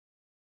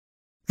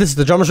This is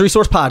the Drummers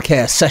Resource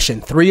Podcast, session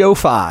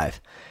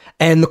 305.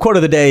 And the quote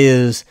of the day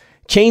is,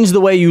 change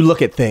the way you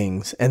look at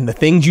things, and the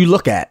things you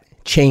look at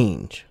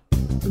change.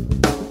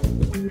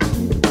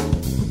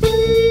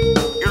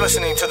 You're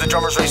listening to the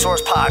Drummers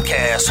Resource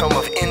Podcast, home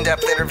of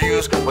in-depth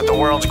interviews with the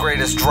world's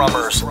greatest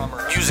drummers,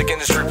 music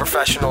industry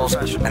professionals,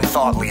 and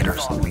thought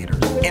leaders.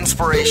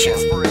 Inspiration,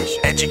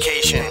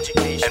 education,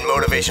 and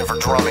motivation for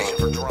drumming,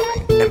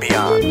 and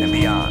beyond, and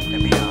beyond,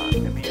 and beyond,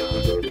 and beyond.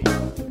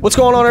 What's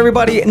going on,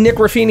 everybody? Nick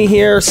Ruffini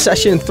here,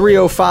 session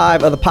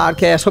 305 of the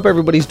podcast. Hope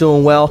everybody's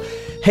doing well.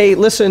 Hey,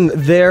 listen,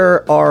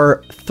 there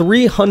are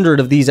 300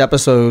 of these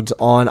episodes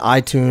on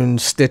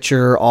iTunes,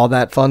 Stitcher, all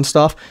that fun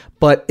stuff,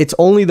 but it's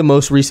only the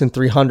most recent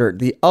 300.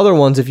 The other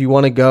ones, if you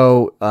want to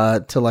go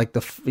to like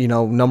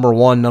the, number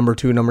 1, number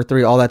 2, number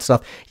 3, all that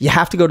stuff, you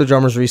have to go to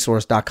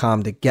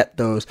drummersresource.com to get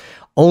those,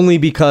 only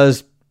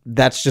because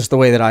that's just the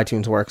way that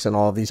iTunes works and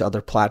all of these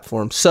other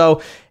platforms.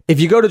 So if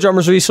you go to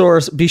Drummers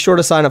Resource, be sure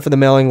to sign up for the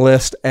mailing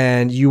list,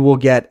 and you will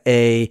get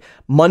a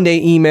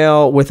Monday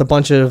email with a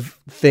bunch of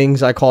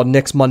things I call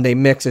Nick's Monday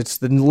Mix. It's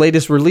the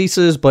latest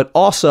releases, but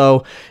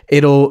also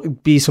it'll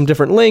be some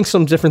different links,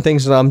 some different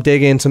things that I'm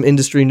digging, some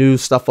industry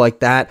news, stuff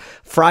like that.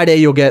 Friday,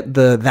 you'll get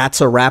the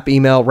That's a Wrap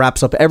email,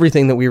 wraps up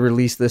everything that we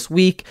released this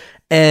week.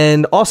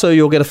 And also,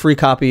 you'll get a free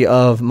copy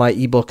of my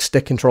ebook,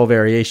 Stick Control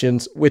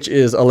Variations, which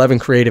is 11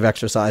 creative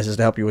exercises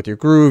to help you with your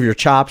groove, your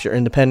chops, your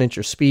independence,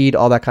 your speed,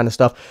 all that kind of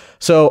stuff.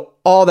 So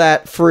all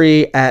that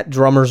free at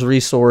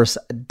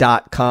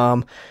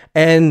drummersresource.com.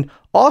 And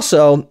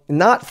also,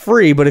 not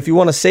free, but if you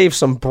want to save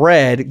some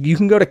bread, you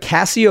can go to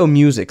Casio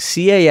Music,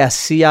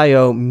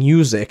 CASCIO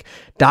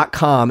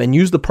Music.com, and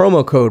use the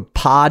promo code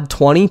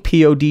POD20,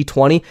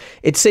 POD20.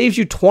 It saves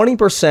you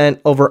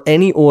 20% over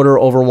any order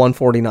over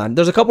 $149.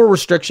 There's a couple of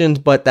restrictions,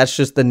 but that's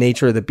just the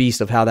nature of the beast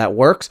of how that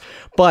works.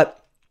 But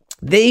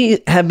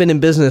they have been in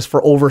business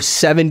for over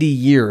 70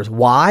 years.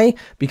 Why?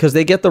 Because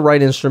they get the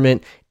right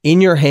instrument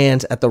in your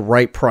hands at the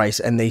right price,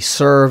 and they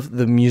serve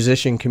the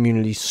musician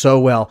community so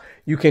well.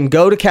 You can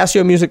go to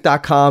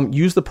CasioMusic.com,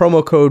 use the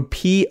promo code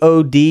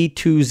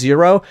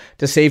POD20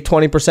 to save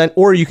 20%,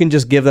 or you can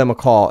just give them a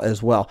call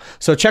as well.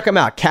 So check them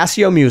out,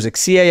 Casio Music,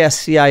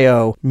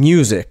 CASCIO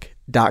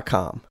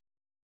Music.com.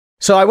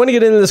 So I want to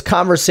get into this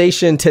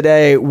conversation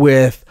today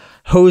with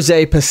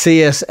Jose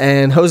Pasillas,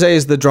 and Jose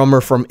is the drummer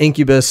from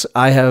Incubus.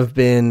 I have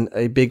been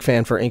a big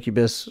fan for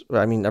Incubus.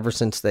 I mean, ever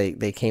since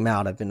they came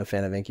out, I've been a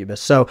fan of Incubus.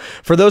 So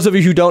for those of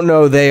you who don't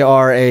know, they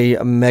are a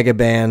mega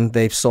band.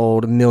 They've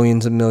sold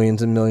millions and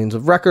millions and millions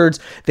of records.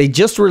 They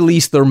just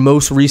released their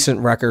most recent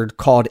record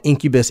called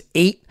Incubus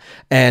 8,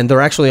 and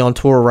they're actually on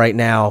tour right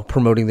now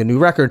promoting the new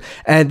record.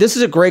 And this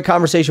is a great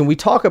conversation. We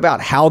talk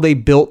about how they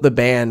built the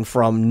band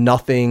from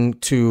nothing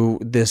to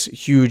this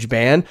huge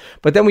band,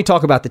 but then we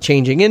talk about the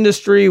changing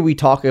industry. We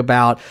talk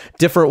about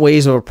different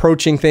ways of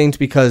approaching things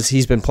because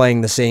he's been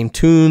playing the same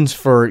tunes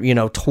for,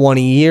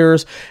 20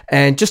 years,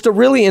 and just a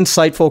really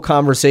insightful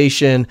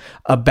conversation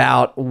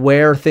about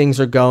where things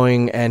are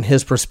going and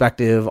his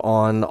perspective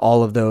on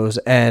all of those,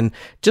 and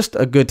just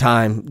a good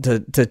time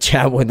to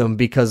chat with him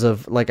because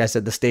of, like I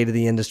said, the state of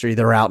the industry.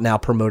 They're out now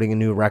promoting a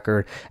new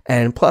record,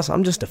 and plus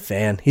I'm just a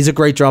fan. He's a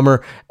great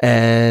drummer,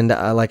 and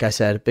like I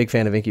said, big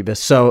fan of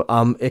Incubus. So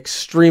I'm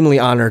extremely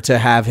honored to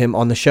have him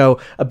on the show.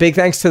 A big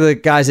thanks to the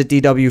guys at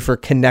DW for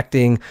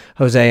connecting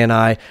Jose and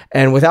I.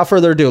 And without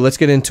further ado, let's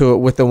get into it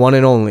with the one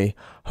and only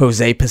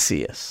Jose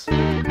Pasillas.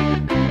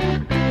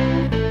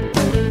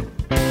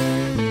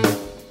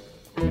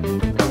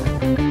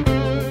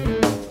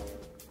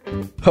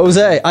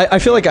 Jose, I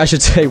feel like I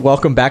should say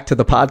welcome back to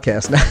the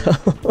podcast now.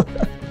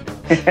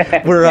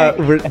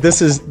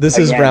 This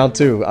is round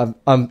 2.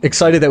 I'm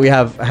excited that we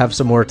have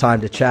some more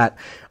time to chat.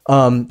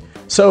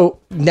 So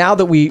now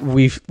that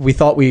we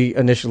thought we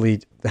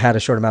initially had a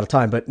short amount of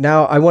time, but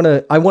now I want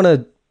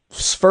to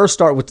first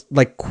start with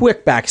like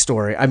quick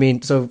backstory. I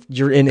mean, so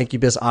you're in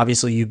Incubus,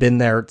 obviously you've been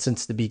there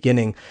since the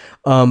beginning.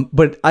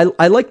 But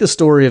I like the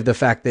story of the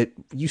fact that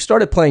you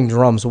started playing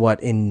drums,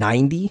 in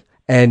 90?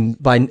 And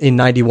in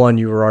 91,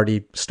 you were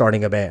already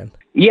starting a band.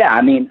 Yeah,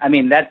 I mean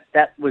that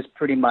was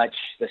pretty much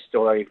the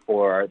story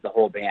for the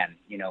whole band.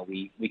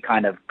 We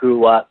kind of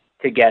grew up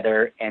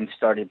together and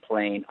started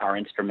playing our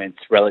instruments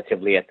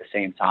relatively at the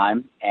same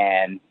time,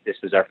 and this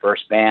was our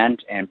first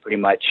band. And pretty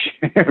much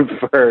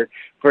for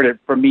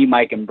me,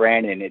 Mike, and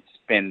Brandon, it's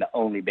been the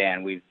only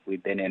band we've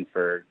been in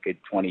for a good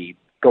 20,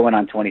 going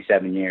on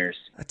 27 years.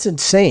 That's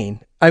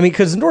insane. I mean,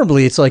 because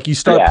normally it's like you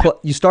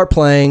start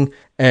playing,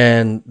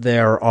 and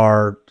there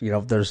are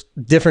there's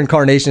different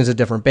carnations of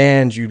different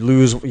bands. You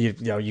lose,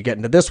 you get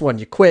into this one,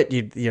 you quit,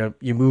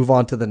 you move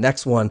on to the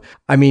next one.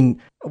 I mean,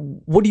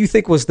 what do you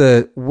think was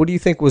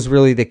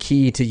really the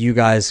key to you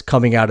guys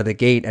coming out of the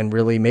gate and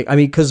really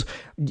because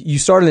you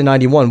started in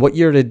 91. What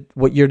year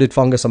did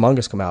Fungus Among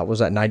Us come out? Was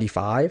that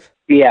 95?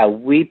 Yeah,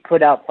 we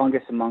put out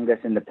Fungus Among Us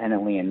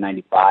independently in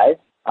 95.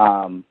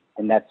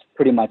 And that's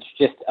pretty much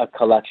just a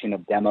collection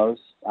of demos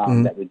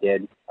that we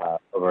did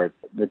over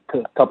the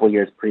couple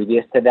years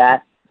previous to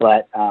that.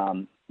 But,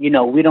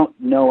 we don't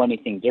know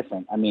anything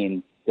different. I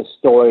mean, the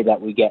story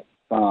that we get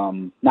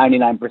from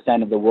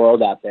 99% of the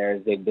world out there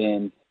is they've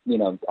been, you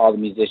know, all the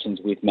musicians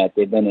we've met,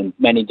 they've been in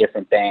many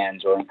different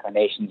bands or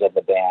incarnations of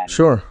the band.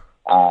 Sure.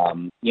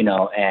 You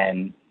know,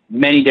 and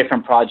many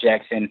different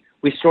projects. And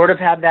we sort of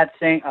have that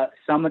same,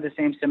 some of the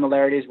same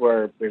similarities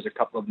where there's a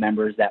couple of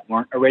members that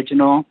weren't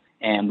original,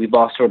 and we've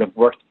all sort of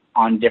worked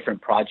on different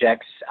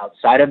projects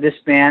outside of this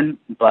band.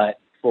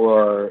 But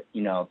for,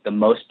 you know, the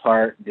most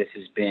part, this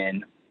has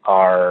been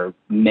our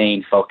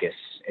main focus,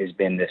 has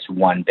been this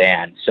one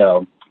band.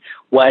 So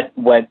what,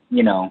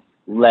 you know,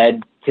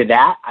 led to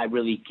that, I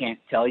really can't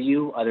tell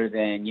you, other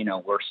than, you know,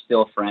 we're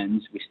still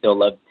friends. We still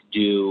love to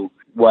do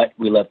what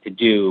we love to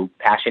do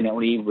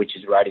passionately, which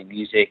is writing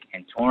music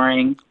and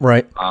touring.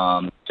 Right.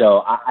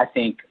 So I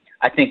think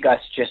us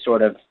just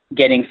sort of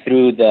getting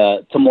through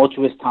the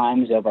tumultuous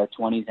times of our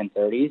 20s and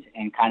 30s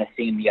and kind of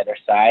seeing the other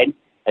side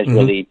has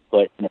really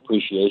put an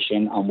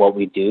appreciation on what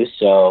we do.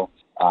 So,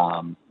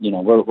 you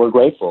know, we're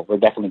grateful. We're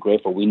definitely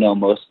grateful. We know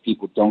most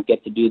people don't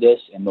get to do this,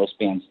 and most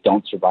bands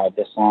don't survive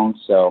this long.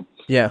 So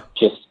yeah,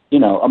 just, you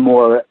know, a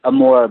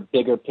more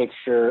bigger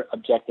picture,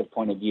 objective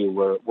point of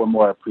view, we're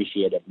more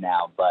appreciative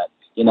now. But,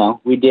 you know,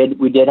 we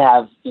did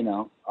have, you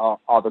know,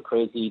 all the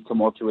crazy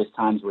tumultuous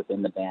times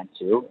within the band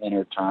too,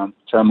 inner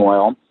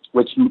turmoil,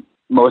 which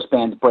most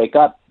bands break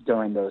up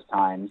during those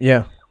times.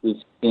 Yeah. We've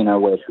seen our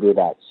way through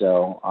that.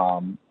 So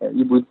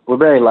we're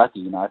very lucky.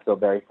 You know, I feel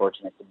very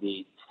fortunate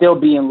to still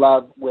be in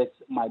love with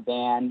my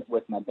band,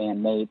 with my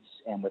bandmates,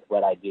 and with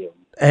what I do.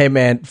 Hey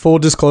man, full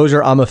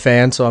disclosure, I'm a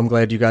fan, so I'm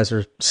glad you guys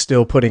are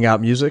still putting out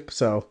music.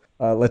 So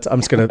I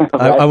just want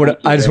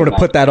to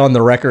put that on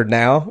the record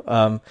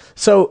now.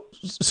 So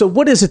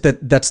what is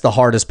it that's the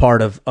hardest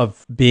part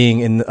of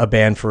being in a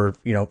band for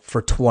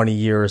 20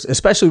 years,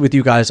 especially with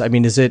you guys? I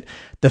mean, is it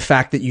the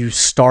fact that you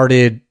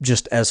started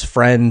just as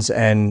friends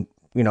and,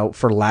 you know,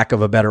 for lack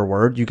of a better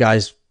word, you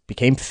guys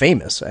became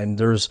famous and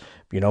there's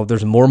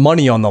more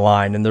money on the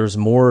line and there's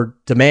more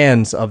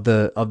demands of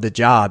the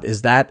job?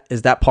 Is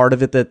that part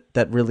of it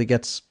that really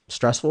gets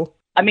stressful?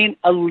 I mean,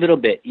 a little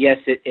bit. Yes,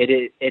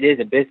 it is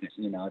a business.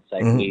 You know, it's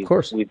like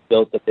we've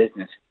built a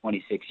business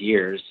 26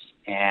 years,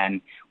 and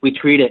we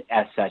treat it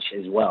as such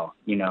as well.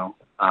 You know,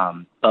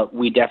 but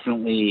we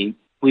definitely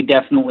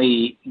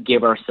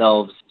give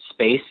ourselves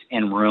space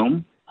and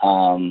room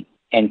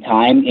and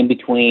time in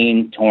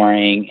between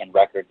touring and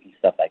records and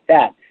stuff like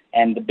that.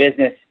 And the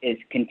business is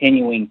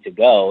continuing to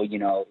go. You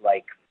know,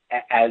 like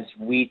as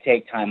we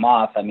take time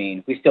off, I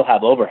mean, we still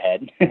have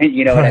overhead.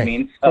 You know what I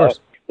mean? So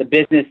the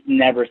business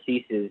never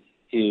ceases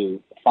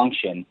to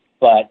function.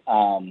 But,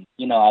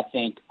 you know, I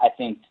think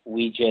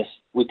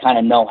we kind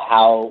of know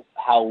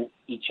how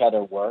each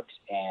other works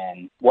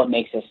and what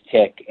makes us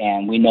tick.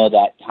 And we know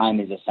that time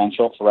is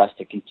essential for us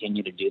to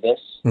continue to do this.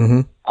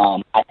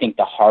 I think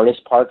the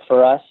hardest part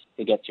for us,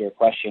 to get to your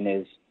question,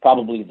 is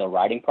probably the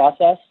writing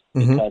process,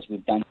 because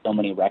we've done so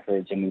many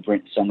records and we've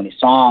written so many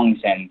songs,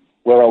 and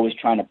we're always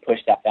trying to push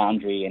that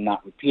boundary and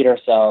not repeat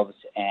ourselves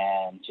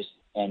and just,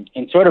 and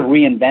sort of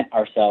reinvent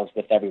ourselves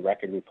with every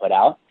record we put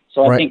out.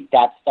 So I think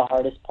that's the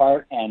hardest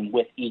part. And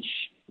with each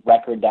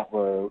record that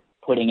we're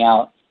putting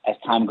out, as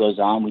time goes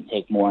on, we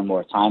take more and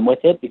more time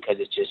with it, because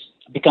it just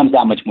becomes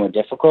that much more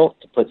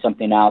difficult to put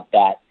something out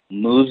that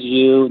moves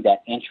you,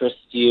 that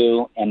interests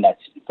you, and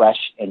that's fresh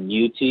and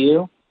new to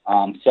you.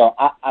 So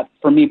I,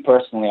 for me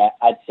personally,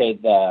 I'd say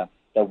the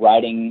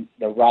writing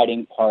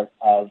part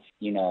of,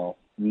 you know,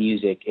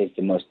 music is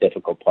the most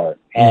difficult part.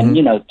 And,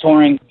 you know,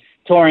 touring,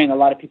 a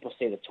lot of people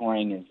say that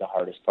touring is the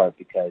hardest part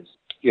because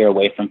you're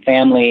away from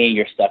family,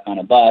 you're stuck on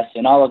a bus,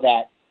 and all of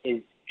that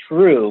is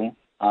true.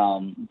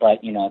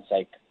 But, you know, it's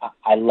like,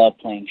 I love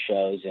playing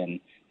shows, and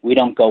we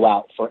don't go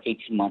out for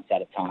 18 months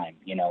at a time.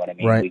 You know what I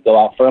mean? Right. We go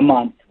out for a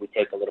month, we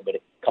take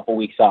a couple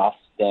weeks off,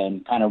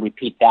 then kind of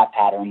repeat that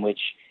pattern, which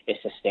is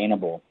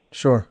sustainable.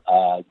 Sure.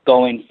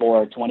 Going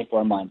for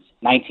 24 months,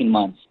 19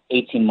 months,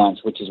 18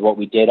 months, which is what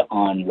we did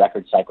on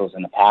record cycles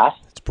in the past.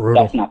 It's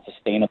brutal. That's not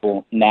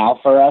sustainable now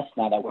for us,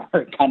 now that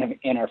we're kind of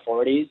in our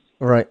 40s.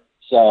 Right.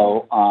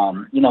 So,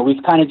 you know,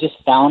 we've kind of just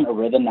found a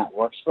rhythm that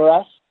works for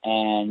us,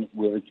 and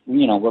we're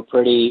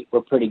pretty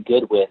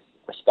good with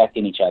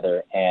respecting each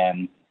other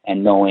and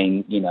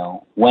knowing, you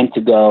know, when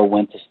to go,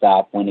 when to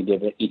stop, when to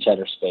give each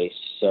other space.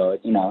 So,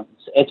 you know,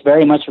 it's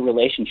very much a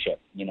relationship,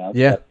 you know.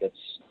 It's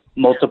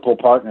multiple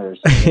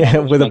partners. Yeah,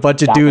 with a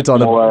bunch of dudes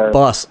on a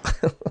bus.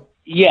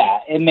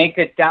 Yeah, it makes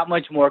it that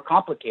much more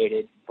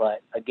complicated.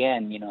 But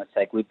again, you know, it's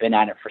like we've been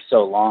at it for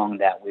so long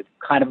that we've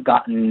kind of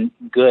gotten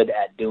good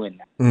at doing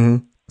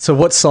that. So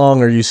what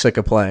song are you sick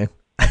of playing?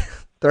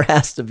 There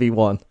has to be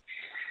one.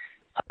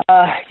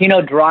 You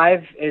know,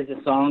 Drive is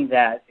a song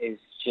that is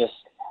just,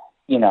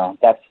 you know,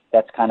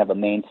 that's kind of a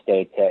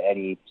mainstay to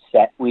any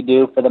set we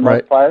do for the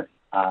most part.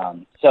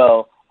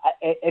 So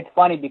it's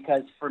funny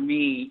because for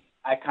me,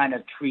 I kind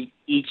of treat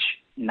each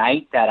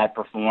night that I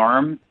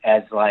perform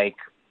as like,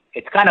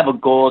 it's kind of a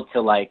goal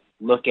to like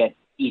look at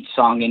each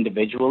song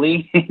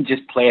individually and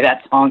just play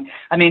that song.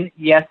 I mean,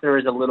 yes, there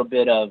is a little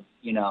bit of,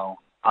 you know,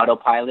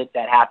 autopilot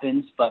that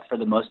happens, but for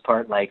the most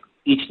part, like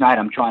each night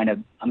I'm trying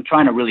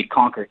to really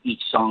conquer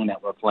each song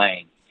that we're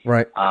playing.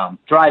 Right.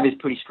 Drive is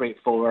pretty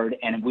straightforward,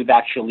 and we've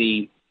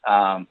actually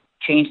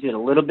changed it a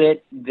little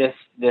bit this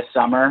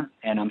summer,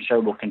 and I'm sure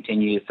we'll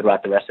continue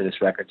throughout the rest of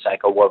this record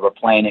cycle, where we're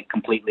playing it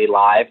completely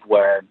live,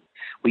 where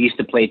we used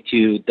to play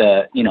to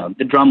the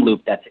drum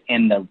loop that's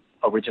in the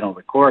original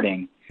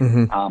recording,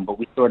 but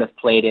we sort of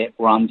played it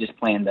where I'm just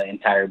playing the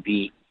entire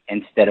beat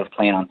instead of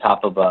playing on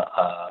top of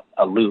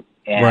a loop,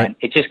 and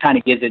it just kind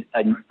of gives it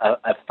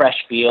a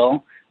fresh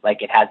feel,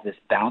 like it has this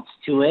bounce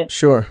to it.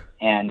 Sure.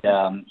 And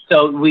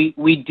so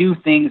we do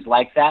things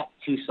like that,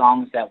 2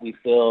 songs that we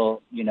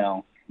feel,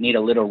 need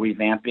a little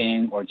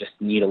revamping or just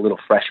need a little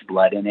fresh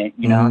blood in it,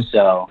 know.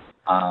 So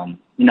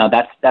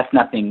that's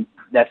nothing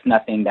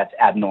that's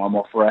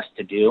abnormal for us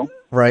to do.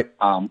 Right.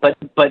 But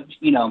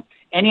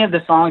any of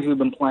the songs we've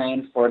been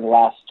playing for the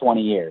last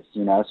 20 years,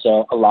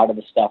 so a lot of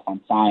the stuff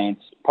on Science,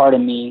 Part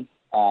of Me,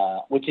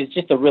 which is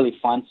just a really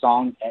fun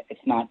song.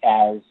 It's not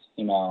as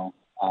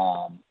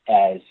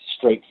as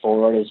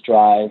straightforward as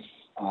Drive.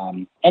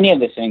 Any of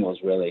the singles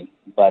really,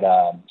 but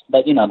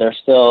they're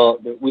still,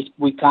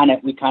 we kind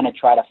of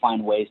try to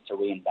find ways to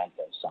reinvent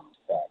those songs.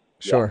 But,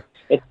 sure.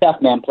 It's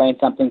tough, man, playing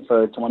something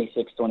for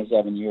 26,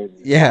 27 years.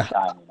 Yeah.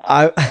 Time,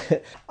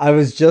 I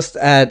was just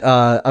at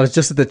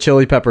the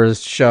Chili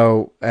Peppers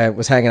show and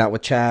was hanging out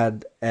with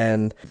Chad,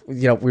 and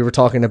we were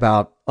talking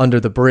about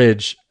Under the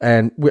Bridge,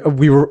 and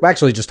we were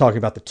actually just talking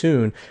about the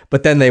tune,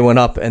 but then they went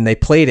up and they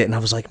played it, and I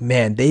was like,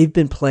 man, they've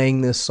been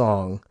playing this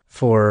song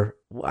for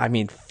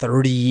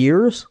 30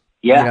 years.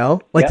 Yeah.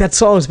 That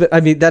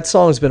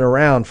song's been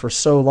around for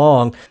so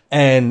long.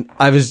 And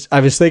I was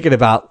thinking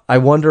about, I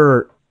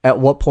wonder at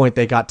what point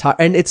they got tired.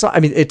 And it's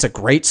a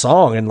great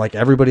song, and like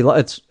everybody,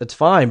 it's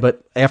fine.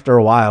 But after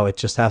a while, it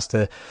just has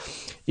to,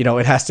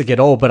 it has to get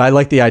old. But I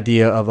like the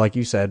idea of, like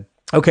you said,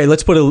 okay,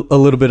 let's put a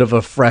little bit of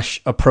a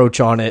fresh approach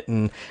on it.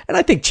 And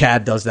I think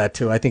Chad does that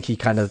too. I think he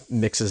kind of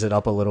mixes it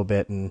up a little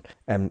bit, and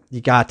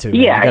you got to.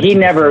 Yeah. He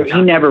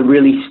never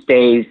really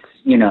stays,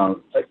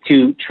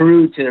 too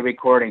true to the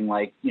recording.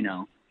 Like,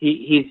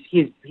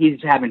 he's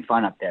having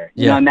fun up there,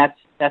 and that's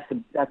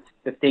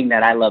the thing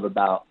that I love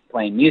about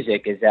playing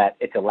music, is that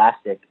it's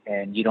elastic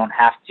and you don't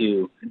have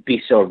to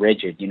be so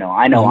rigid.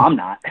 I know I'm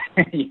not,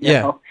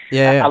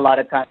 a lot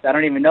of times I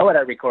don't even know what I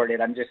recorded.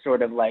 I'm just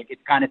sort of like,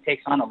 it kind of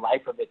takes on a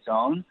life of its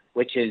own,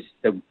 which is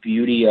the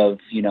beauty of,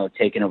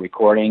 taking a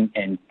recording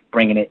and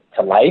bringing it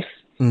to life.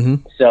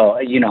 So,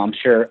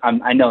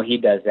 I know he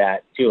does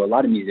that too. A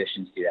lot of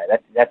musicians do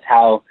that.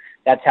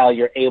 That's how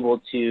you're able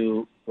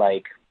to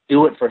like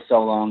do it for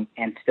so long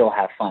and still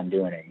have fun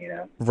doing it,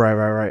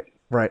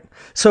 Right.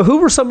 So who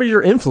were some of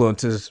your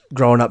influences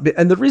growing up?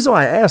 And the reason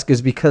why I ask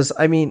is because,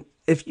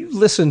 if you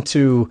listen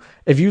to,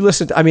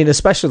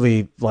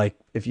 especially like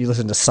if you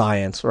listen to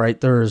Science,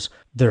 right? There's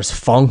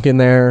funk in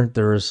there.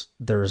 There's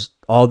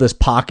all this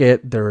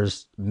pocket.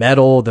 There's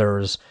metal.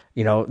 There's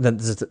a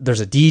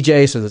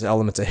DJ, so there's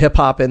elements of hip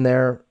hop in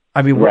there.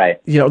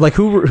 Right.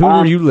 Who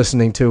were you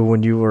listening to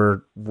when you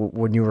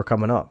were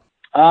coming up?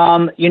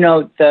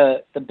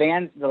 The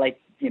bands,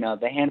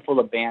 the handful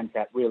of bands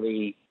that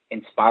really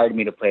inspired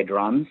me to play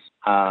drums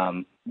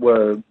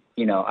were,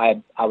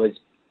 I was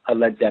a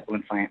Led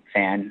Zeppelin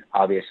fan,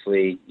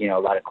 obviously, a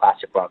lot of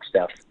classic rock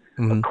stuff.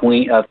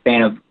 A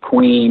fan of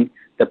Queen,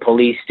 The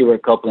Police.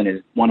 Stuart Copeland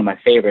is one of my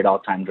favorite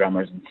all-time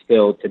drummers, and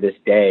still to this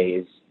day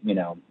is,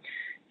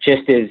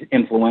 just as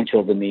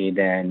influential to me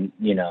than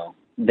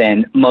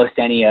most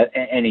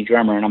any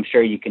drummer. And I'm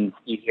sure you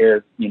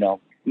hear,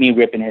 me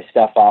ripping his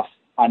stuff off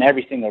on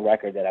every single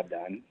record that I've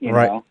done, you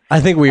know.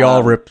 I think we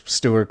all rip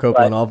Stuart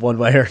Copeland off one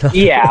way or another.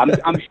 Yeah,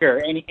 I'm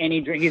sure.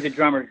 He's a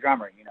drummer's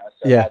drummer,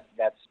 So yeah.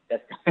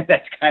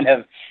 that's kind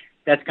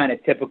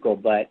of typical.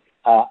 But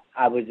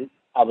I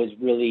was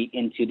really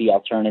into the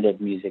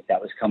alternative music that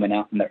was coming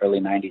out in the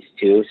early '90s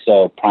too.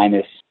 So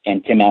Primus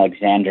and Tim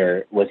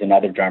Alexander was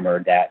another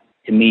drummer that,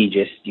 to me,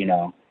 just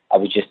I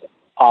was just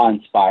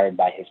awe-inspired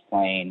by his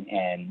playing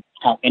and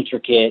how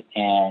intricate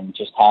and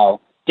just how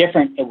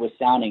different it was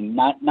sounding,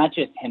 not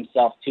just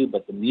himself too,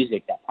 but the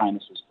music that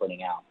Primus was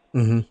putting out.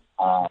 And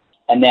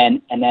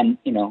then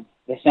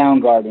the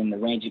Soundgarden, the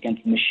Rage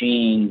Against the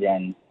Machines,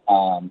 and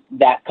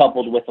that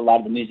coupled with a lot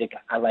of the music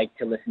I liked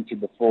to listen to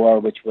before,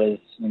 which was,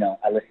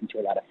 I listened to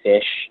a lot of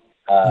Fish,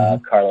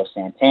 Carlos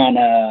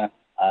Santana.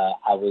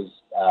 I was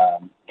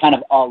kind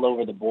of all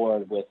over the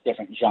board with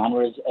different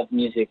genres of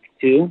music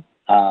too.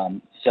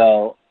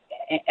 So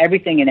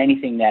everything and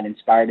anything that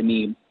inspired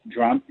me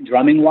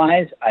drumming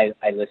wise, I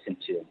listened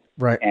to.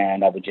 Right.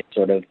 And I would just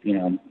sort of,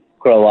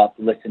 grow up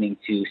listening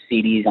to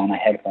CDs on my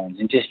headphones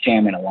and just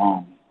jamming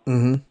along.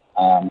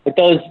 But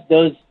those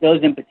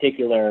in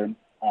particular,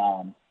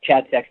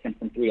 Chad Sexton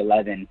from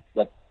 311,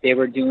 what they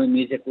were doing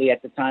musically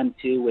at the time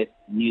too, with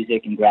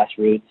music and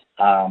grassroots,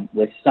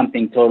 was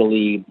something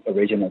totally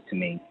original to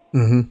me.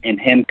 And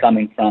him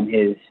coming from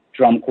his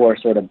drum corps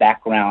sort of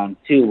background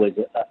too was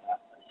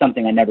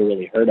something I never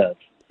really heard of.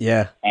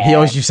 Yeah, and he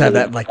always used to have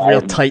that like real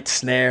tight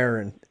snare,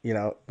 and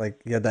that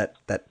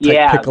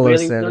tight piccolo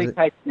snare. Really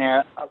tight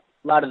snare. A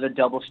lot of the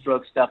double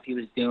stroke stuff he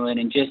was doing,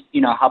 and just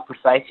how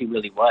precise he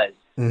really was.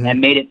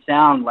 and made it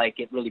sound like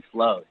it really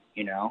flowed,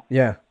 you know?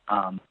 Yeah.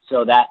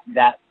 So that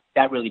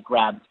really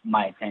grabbed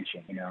my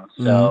attention, you know?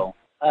 So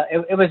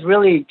it was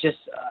really just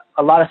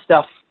a lot of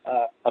stuff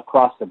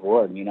across the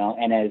board, you know?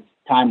 And as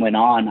time went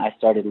on, I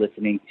started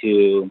listening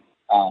to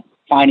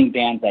finding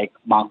bands like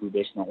Monk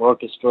Additional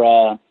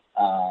Orchestra.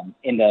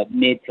 In the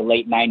mid to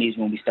late 90s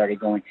when we started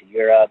going to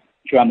Europe,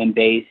 drum and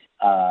bass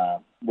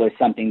was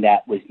something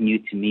that was new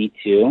to me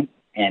too.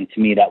 And to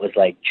me, that was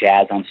like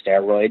jazz on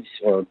steroids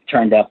or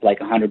turned up like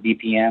 100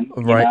 BPM,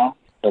 you know?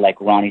 So like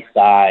Ronnie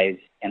Size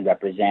and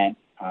Represent,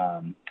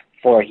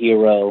 For a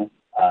Hero.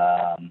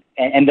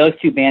 And those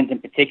two bands in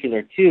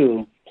particular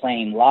too,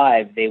 playing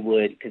live, they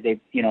would, because they,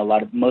 you know,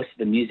 most of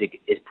the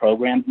music is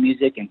programmed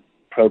music and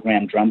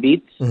programmed drum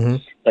beats,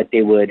 but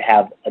they would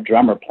have a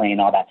drummer playing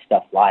all that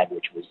stuff live,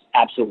 which was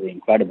absolutely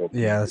incredible.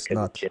 Yeah, that's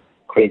nuts. Just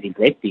crazy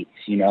break beats,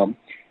 you know,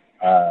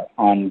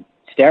 on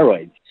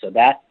steroids. So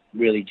that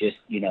really just,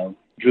 you know,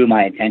 drew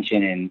my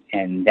attention,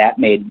 and that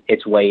made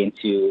its way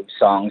into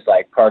songs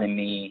like Pardon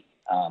Me,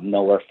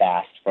 Nowhere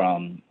Fast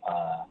from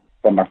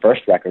our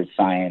first record,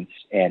 Science,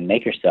 and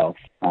Make Yourself.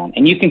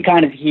 And you can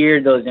kind of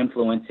hear those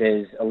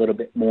influences a little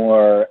bit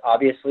more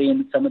obviously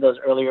in some of those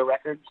earlier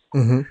records.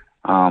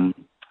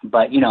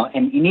 But, you know,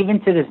 and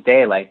even to this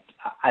day, like,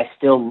 I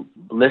still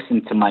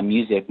listen to my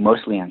music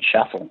mostly on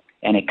shuffle,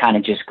 and it kind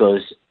of just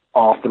goes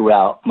all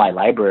throughout my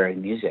library of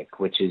music,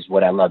 which is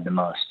what I love the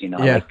most. You know,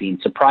 I like being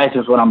surprised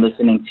with what I'm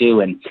listening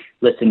to and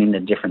listening to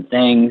different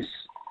things.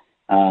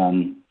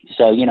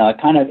 So, you know,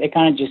 it kind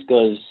of just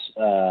goes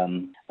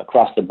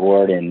across the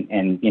board,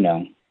 and you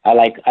know, I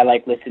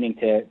like listening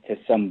to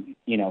some,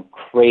 you know,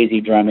 crazy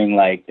drumming.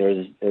 Like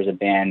there's a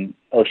band,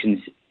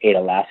 Ocean's 8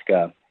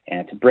 Alaska, and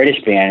it's a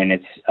British band, and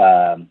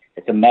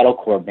it's a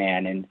metalcore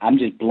band, and I'm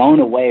just blown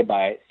away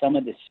by some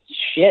of the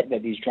shit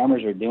that these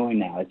drummers are doing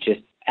now. It's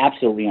just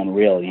absolutely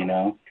unreal, you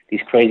know, these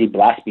crazy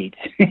blast beats.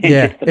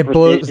 Yeah, it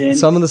blows.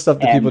 Some of the stuff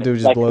that people do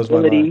just blows my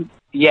mind.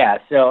 Yeah,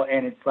 so,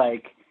 and it's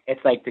like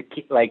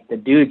the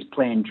dudes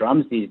playing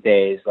drums these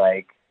days,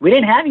 like, we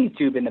didn't have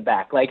YouTube in the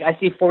back. Like, I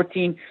see these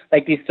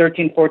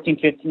 13, 14,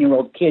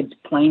 15-year-old kids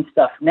playing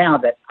stuff now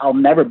that I'll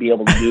never be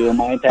able to do in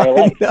my entire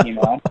life, you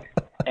know?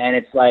 And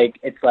it's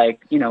like,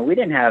 you know, we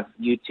didn't have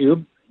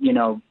YouTube, you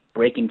know,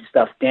 breaking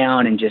stuff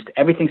down, and just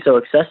everything's so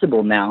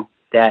accessible now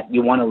that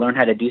you want to learn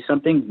how to do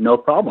something, no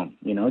problem.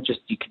 You know, just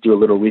you could do a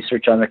little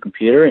research on the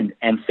computer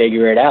and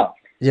figure it out.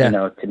 Yeah. You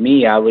know, to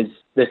me, I was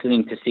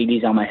listening to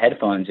CDs on my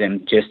headphones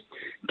and just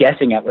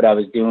guessing at what I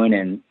was doing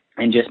and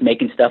just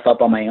making stuff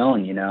up on my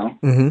own, you know?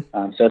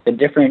 So it's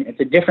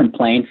a different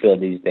playing field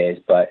these days,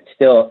 but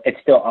it's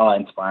still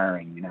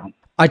awe-inspiring, you know?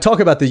 I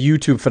talk about the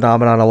YouTube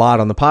phenomenon a lot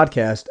on the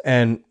podcast,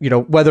 and, you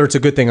know, whether it's a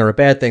good thing or a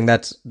bad thing,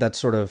 that's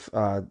sort of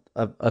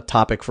a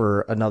topic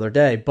for another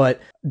day.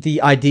 But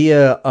the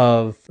idea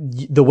of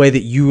the way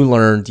that you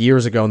learned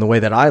years ago and the way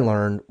that I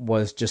learned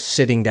was just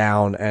sitting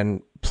down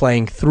and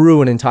playing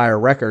through an entire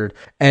record.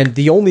 And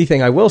the only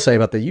thing I will say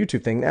about the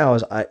YouTube thing now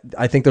is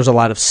I think there's a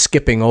lot of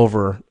skipping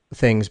over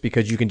things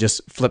because you can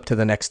just flip to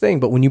the next thing.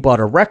 But when you bought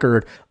a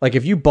record, like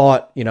if you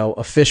bought, you know,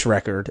 a Fish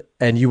record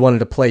and you wanted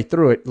to play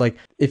through it, like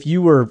if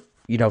you were,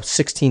 you know,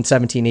 16,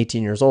 17,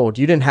 18 years old,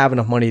 you didn't have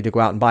enough money to go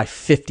out and buy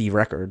 50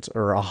 records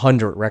or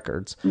 100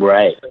 records.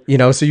 Right. You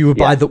know, so you would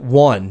buy the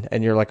one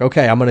and you're like,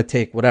 okay, I'm going to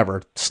take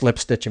whatever, slip,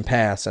 stitch, and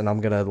pass. And I'm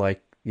going to,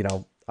 like, you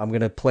know, I'm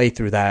going to play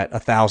through that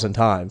 1,000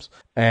 times.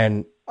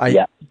 And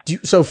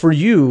so for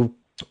you,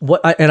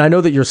 and I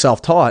know that you're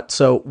self-taught.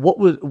 So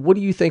what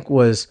do you think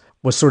was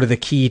sort of the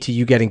key to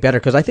you getting better?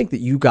 Because I think that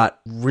you got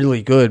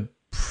really good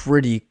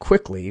pretty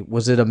quickly.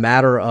 Was it a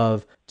matter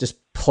of just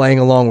playing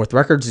along with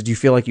records? Did you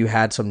feel like you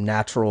had some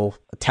natural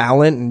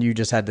talent and you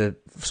just had to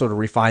sort of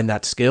refine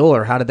that skill,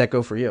 or how did that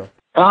go for you?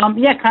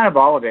 Yeah, kind of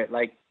all of it.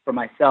 Like for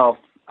myself,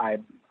 I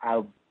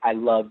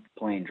loved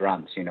playing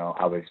drums. You know,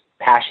 I was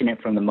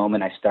passionate from the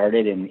moment I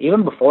started, and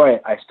even before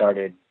I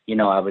started, you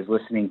know, I was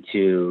listening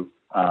to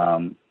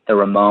the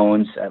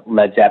Ramones,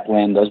 Led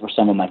Zeppelin. Those were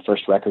some of my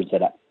first records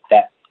that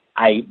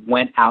I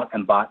went out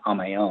and bought on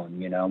my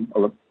own. You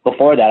know,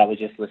 before that, I was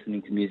just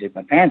listening to music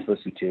my parents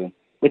listened to,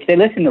 which they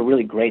listened to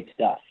really great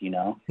stuff. You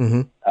know,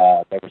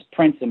 there was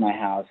Prince in my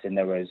house, and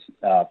there was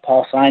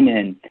Paul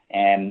Simon,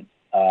 and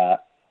a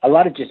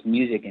lot of just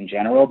music in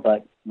general.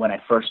 But when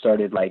I first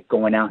started like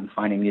going out and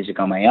finding music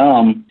on my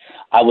own,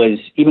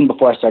 even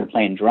before I started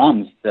playing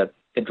drums, the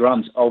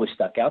drums always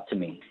stuck out to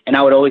me. And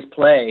I would always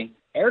play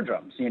air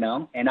drums, you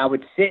know, and I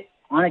would sit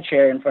on a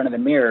chair in front of the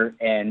mirror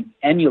and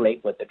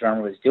emulate what the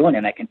drummer was doing.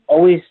 And I can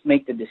always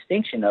make the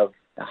distinction of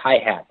the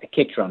hi-hat, the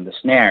kick drum, the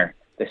snare,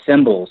 the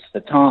cymbals, the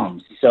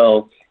toms.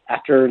 So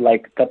after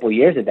like a couple of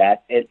years of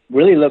that, it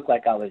really looked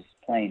like I was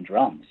playing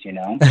drums, you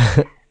know?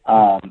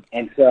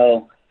 And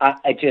so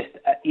I just,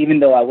 even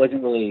though I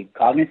wasn't really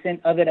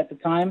cognizant of it at the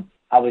time,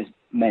 I was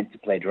meant to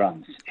play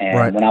drums.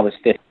 And when I was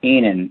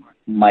 15 and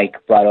Mike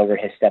brought over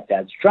his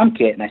stepdad's drum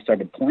kit and I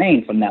started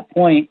playing from that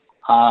point,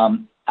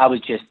 I was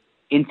just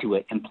into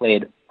it and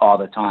played all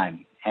the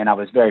time. And I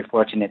was very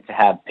fortunate to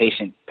have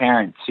patient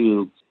parents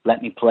who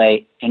let me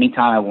play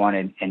anytime I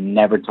wanted and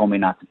never told me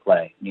not to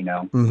play, you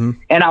know. Mm-hmm.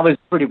 And I was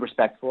pretty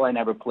respectful. I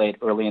never played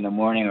early in the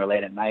morning or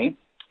late at night.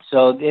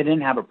 So they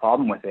didn't have a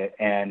problem with it.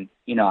 And,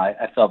 you know,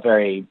 I felt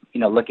very, you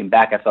know, looking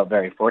back, I felt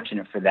very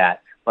fortunate for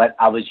that. But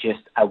I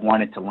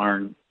wanted to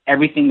learn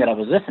everything that I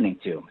was listening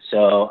to.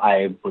 So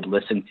I would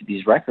listen to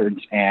these records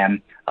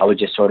and I would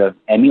just sort of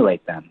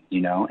emulate them, you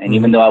know. And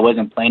even though I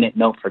wasn't playing it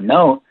note for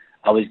note,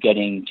 I was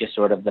getting just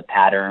sort of the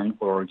pattern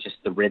or just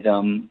the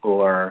rhythm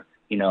or,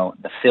 you know,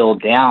 the fill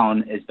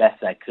down as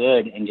best I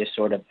could and just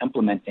sort of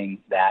implementing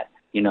that,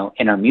 you know,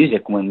 in our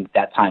music when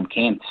that time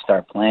came to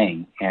start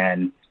playing.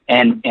 And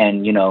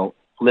you know,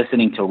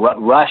 listening to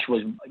Rush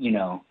was, you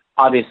know,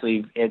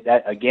 obviously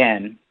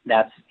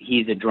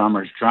he's a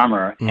drummer's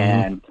drummer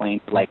and playing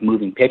like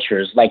moving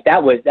pictures. Like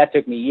that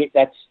took me,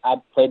 I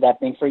played that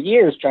thing for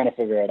years trying to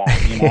figure it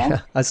out, you know?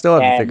 Yeah, I still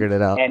haven't figured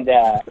it out. And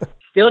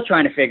still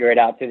trying to figure it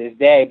out to this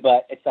day.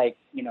 But it's like,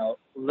 you know,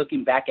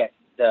 looking back at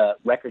the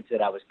records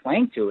that I was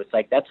playing to, it's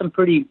like, that's some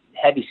pretty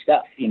heavy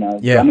stuff, you know,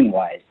 drumming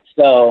wise.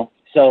 So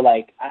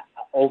like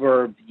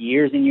over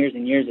years and years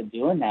and years of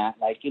doing that,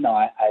 like, you know,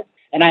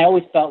 I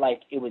always felt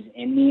like it was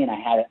in me and I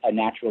had a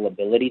natural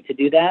ability to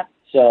do that.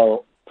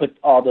 So put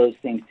all those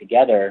things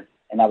together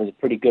and that was a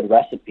pretty good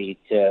recipe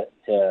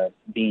to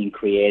being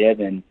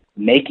creative and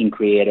making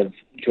creative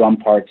drum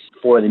parts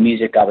for the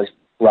music I was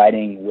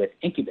writing with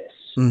Incubus.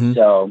 Mm-hmm.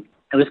 So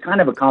it was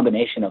kind of a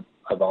combination of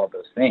all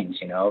those things,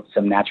 you know,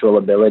 some natural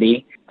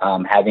ability,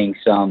 having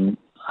some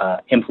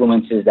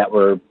influences that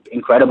were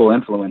incredible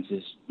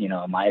influences, you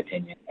know, in my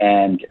opinion,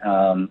 and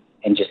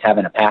just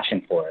having a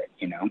passion for it,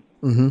 you know.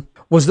 Mm-hmm.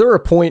 Was there a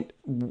point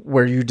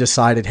where you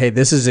decided, hey,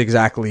 this is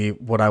exactly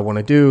what I want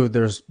to do?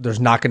 There's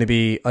not going to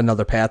be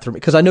another path for me?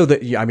 Because I know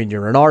that, I mean,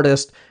 you're an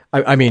artist.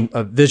 I mean,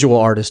 a visual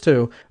artist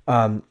too.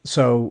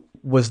 So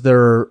was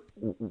there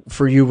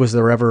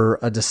ever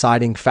a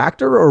deciding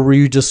factor, or were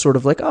you just sort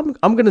of like, I'm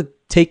going to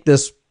take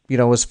this, you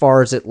know, as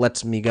far as it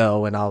lets me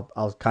go, and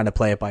I'll kind of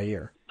play it by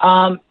ear?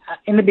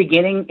 In the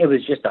beginning, it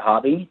was just a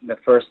hobby. The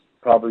first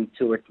probably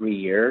 2 or 3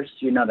 years,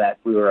 you know, that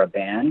we were a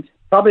band.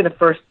 Probably the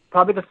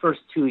first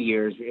 2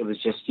 years, it was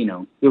just, you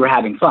know, we were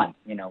having fun.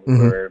 You know, we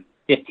were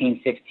 15,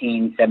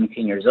 16,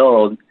 17 years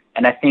old.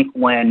 And I think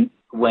when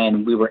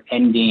we were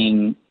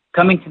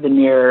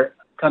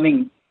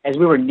as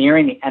we were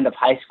nearing the end of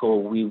high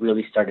school, we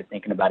really started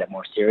thinking about it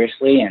more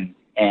seriously.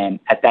 And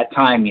at that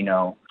time, you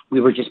know,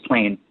 we were just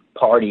playing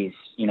parties,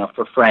 you know,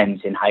 for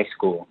friends in high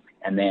school.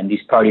 And then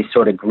these parties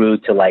sort of grew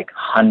to like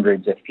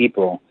hundreds of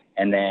people.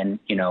 And then,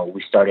 you know,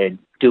 we started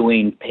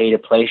doing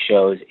pay-to-play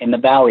shows in the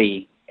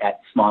Valley at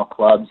small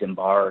clubs and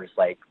bars.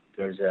 Like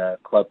there's a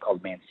club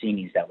called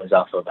Mancini's that was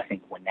off of, I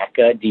think,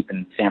 Winnetka, deep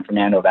in San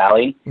Fernando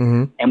Valley.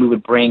 Mm-hmm. And we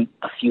would bring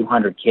a few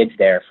hundred kids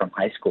there from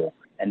high school.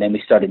 And then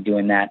we started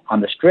doing that on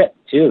the Strip,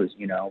 too.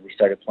 You know, we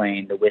started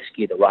playing the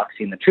Whiskey, the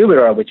Roxy, and the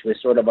Troubadour, which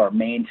was sort of our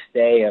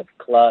mainstay of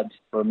clubs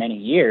for many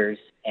years.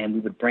 And we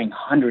would bring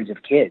hundreds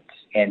of kids.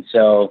 And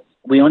so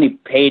we only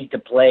paid to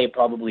play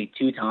probably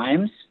 2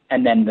 times.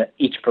 And then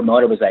each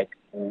promoter was like,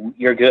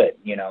 you're good.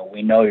 You know,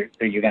 we know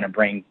you're going to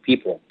bring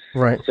people.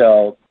 Right.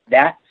 So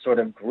that sort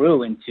of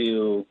grew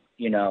into,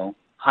 you know,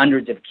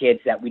 hundreds of kids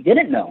that we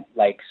didn't know.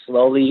 Like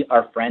slowly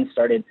our friends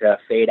started to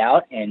fade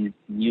out and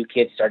new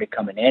kids started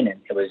coming in.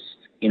 And it was,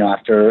 you know,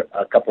 after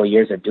a couple of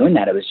years of doing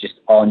that, it was just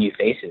all new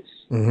faces.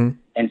 Mm-hmm.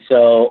 And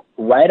so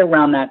right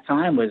around that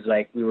time was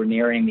like we were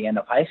nearing the end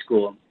of high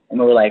school. And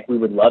we were like, we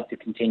would love to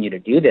continue to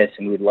do this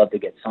and we would love to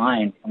get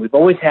signed. And we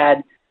always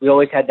had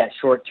that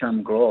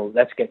short-term goal,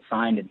 let's get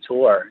signed and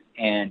tour.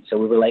 And so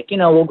we were like, you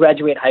know, we'll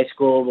graduate high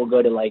school, we'll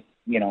go to like,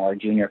 you know, our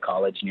junior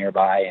college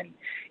nearby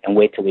and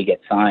wait till we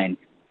get signed.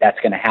 That's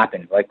going to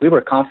happen. Like we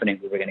were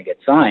confident we were going to get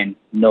signed,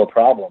 no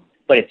problem.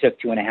 But it took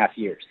 2.5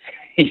 years,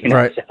 you know,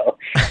 right. So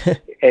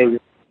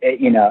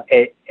you know,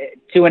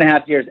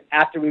 2.5 years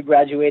after we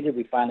graduated,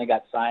 we finally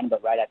got signed.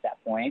 But right at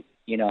that point,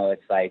 you know,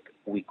 it's like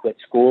we quit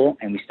school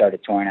and we started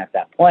touring at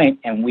that point.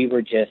 And we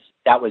were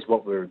that was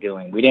what we were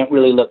doing. We didn't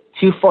really look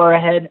too far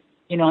ahead,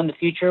 you know, in the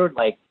future,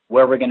 like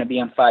where we're going to be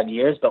in 5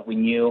 years, but we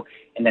knew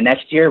in the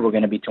next year we're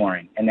going to be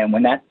touring. And then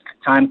when that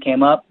time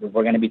came up,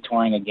 we're going to be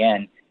touring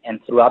again.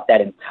 And throughout that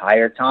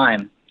entire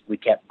time, we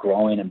kept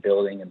growing and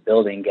building,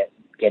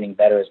 getting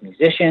better as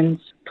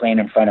musicians, playing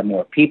in front of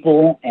more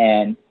people.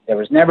 And there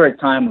was never a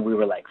time when we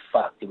were like,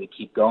 fuck, do we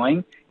keep going?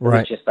 It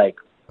was just like,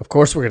 of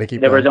course we're going to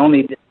keep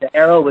going. The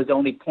arrow was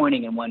only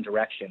pointing in one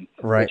direction,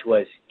 which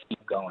was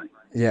keep going.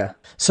 Yeah.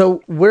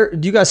 So where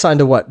do you guys sign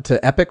to what?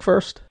 To Epic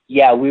first?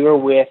 Yeah, we were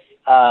with,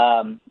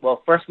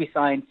 first we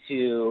signed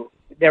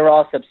they were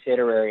all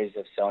subsidiaries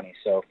of Sony.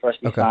 So first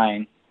we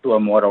signed to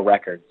Immortal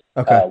Records,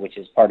 which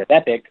is part of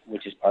Epic,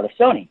 which is part of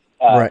Sony.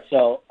 Right.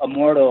 So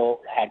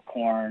Immortal had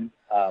Korn,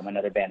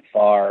 another band,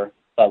 Far,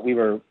 but we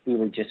were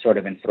just sort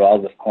of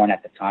enthralled with Korn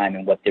at the time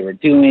and what they were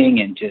doing,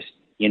 and just,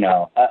 you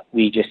know,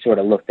 we just sort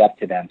of looked up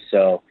to them.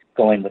 So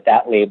going with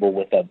that label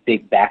with a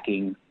big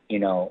backing, you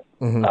know,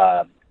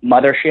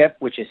 mothership,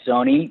 which is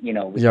Sony, you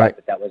know, we thought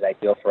that was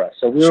ideal for us.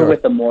 So we were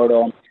with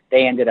Immortal.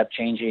 They ended up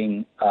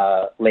changing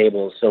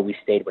labels, so we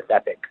stayed with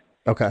Epic.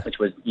 Okay. which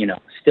was,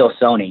 still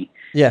Sony.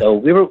 Yeah. So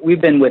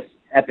we've been with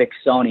Epic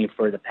Sony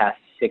for the past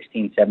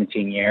 16,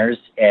 17 years.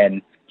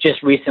 And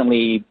just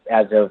recently,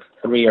 as of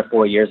 3 or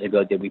 4 years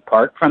ago, did we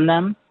part from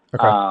them.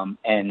 Okay.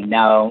 And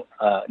now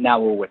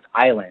we're with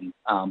Island.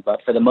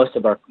 But for the most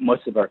of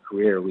our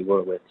career, we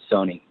were with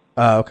Sony.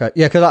 Okay.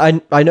 Yeah.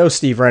 Cause I know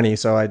Steve Rennie.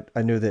 So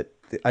I know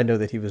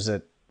that he was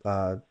at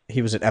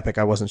Epic.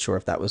 I wasn't sure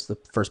if that was the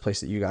first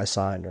place that you guys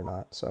signed or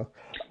not. So.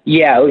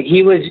 Yeah,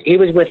 he was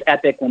with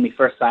Epic when we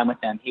first signed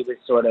with them. He was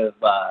sort of,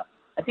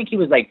 I think he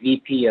was like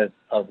VP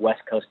of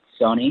West Coast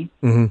Sony.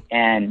 Mm-hmm.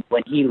 And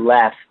when he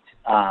left,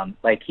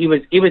 he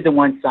was the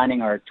one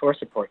signing our tour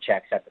support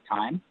checks at the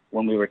time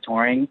when we were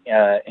touring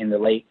in the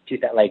late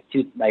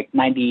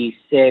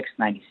 96,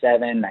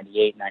 97,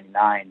 98,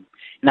 99. And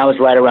that was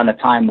right around the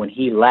time when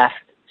he left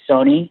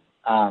Sony.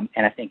 And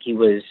I think he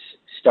was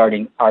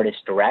starting Artist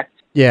Direct.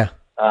 Yeah.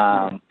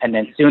 And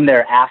then soon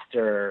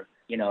thereafter,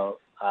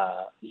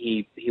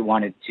 he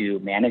wanted to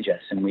manage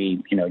us, and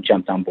we,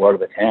 jumped on board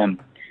with him.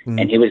 Mm-hmm.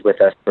 And he was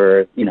with us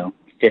for,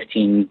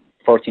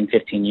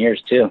 15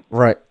 years too.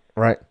 Right.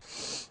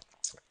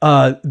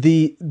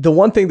 The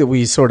one thing that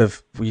we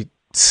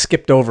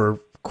skipped over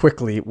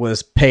quickly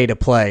was pay to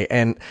play.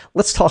 And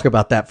let's talk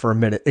about that for a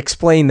minute.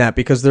 Explain that,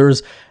 because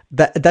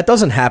that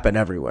doesn't happen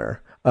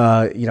everywhere.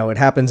 It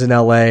happens in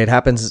LA, it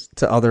happens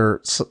to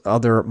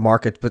other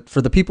markets, but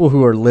for the people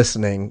who are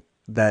listening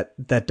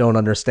that don't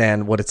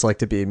understand what it's like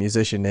to be a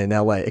musician in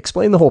LA,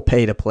 explain the whole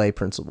pay to play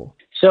principle.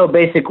 So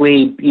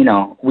basically,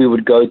 we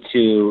would go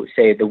to,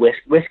 say, the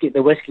whiskey.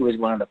 The whiskey was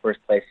one of the first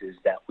places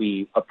that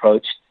we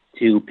approached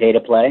to pay to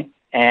play.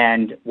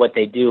 And what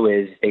they do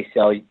is they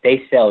sell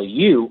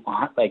you,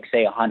 like,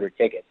 say, 100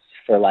 tickets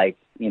for $4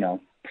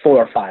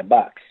 or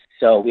 $5.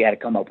 So we had to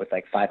come up with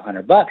like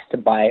 $500 to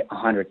buy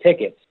 100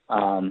 tickets.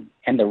 And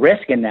the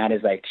risk in that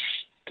is like,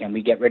 can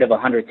we get rid of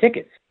 100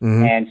 tickets?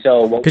 Mm-hmm. And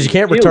so because you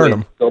can't return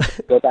them.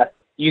 Go back.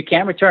 You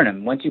can't return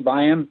them. Once you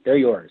buy them, they're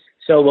yours.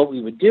 So what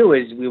we would do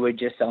is we would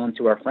just sell them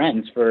to our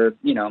friends for,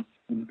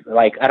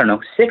 like, I don't know,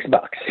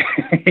 $6,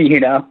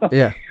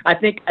 Yeah. I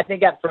think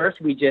at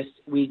first we just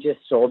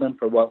sold them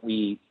for what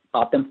we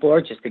bought them for,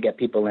 just to get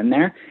people in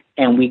there.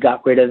 And we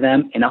got rid of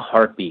them in a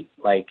heartbeat,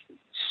 like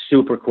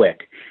super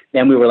quick.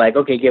 Then we were like,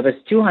 okay, give us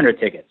 200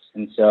 tickets.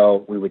 And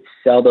so we would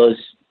sell those,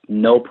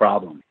 no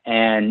problem.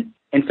 And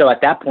so at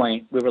that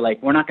point we were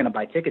like, we're not going to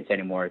buy tickets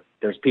anymore.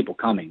 There's people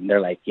coming.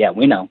 They're like, yeah,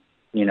 we know.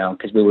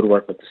 Because we would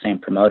work with the same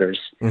promoters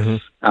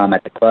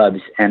at the clubs.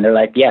 And they're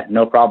like, yeah,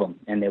 no problem.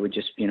 And they would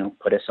just,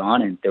 put us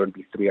on, and there would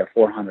be 300 or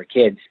 400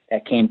 kids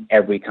that came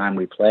every time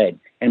we played.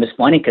 And it was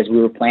funny because we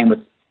were playing with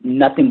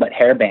nothing but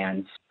hair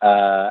bands,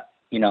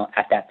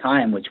 at that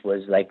time, which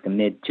was like the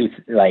mid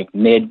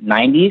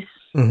 90s.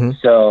 Mm-hmm.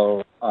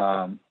 So,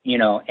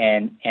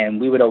 and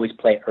we would always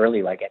play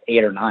early, like at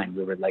 8 or 9.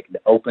 We were like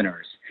the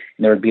openers,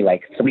 and there would be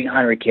like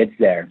 300 kids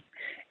there.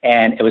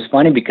 And it was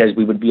funny because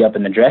we would be up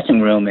in the dressing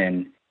room,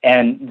 and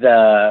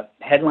the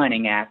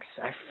headlining acts,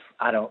 I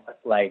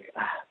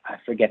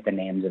forget the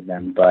names of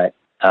them, but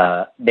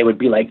they would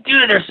be like,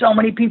 dude, there's so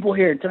many people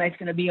here. Tonight's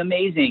going to be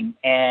amazing.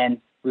 And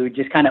we would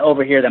just kind of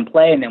overhear them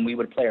play, and then we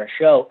would play our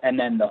show, and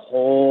then the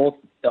whole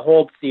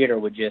theater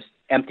would just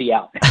empty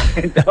out.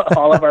 And so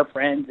all of our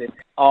friends and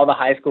all the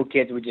high school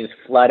kids would just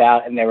flood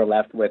out, and they were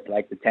left with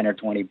like the 10 or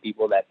 20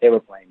 people that they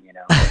were playing,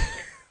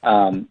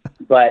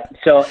 But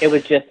so it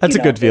was just, that's a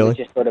good feeling. It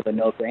was just sort of a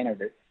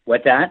no-brainer.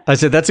 What's that? I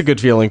said, that's a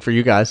good feeling for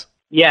you guys.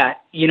 Yeah.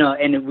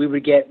 And we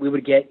would get,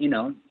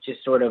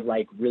 just sort of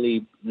like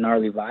really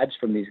gnarly vibes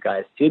from these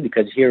guys too,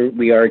 because here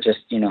we are just,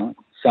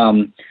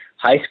 some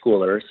high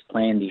schoolers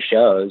playing these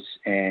shows,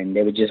 and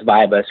they would just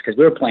vibe us because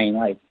we were playing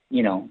like,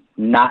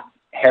 not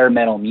hair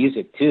metal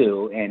music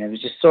too. And it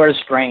was just sort of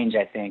strange,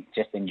 I think,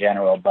 just in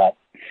general, but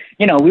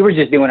we were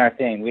just doing our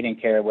thing. We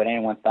didn't care what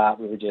anyone thought.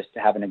 We were just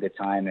having a good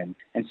time. And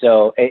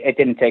so it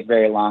didn't take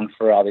very long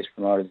for all these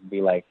promoters to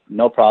be like,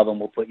 no problem.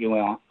 We'll put you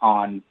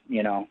on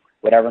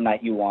whatever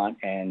night you want.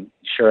 And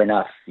sure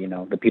enough,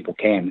 the people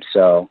came.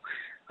 So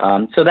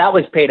that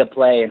was pay to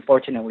play. And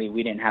fortunately,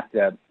 we didn't have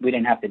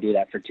to do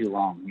that for too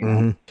long.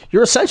 Mm-hmm.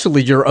 You're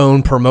essentially your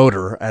own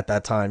promoter at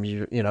that time.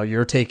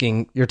 You're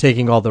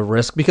taking all the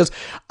risk, because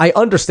I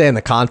understand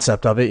the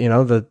concept of it.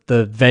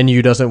 The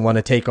venue doesn't want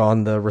to take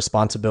on the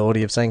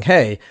responsibility of saying,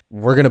 hey,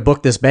 we're going to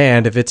book this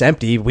band. If it's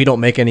empty, we don't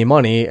make any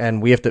money,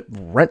 and we have to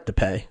rent to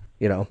pay.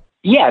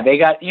 Yeah,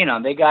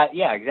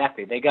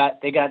 exactly. They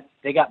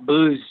got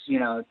booze,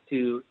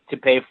 to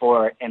pay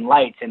for, and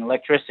lights and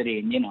electricity,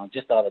 and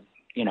just all the.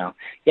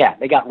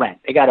 They got rent,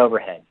 they got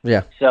overhead.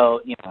 Yeah. So,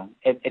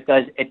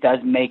 it does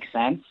make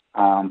sense.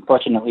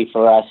 Fortunately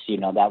for us,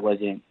 that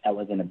wasn't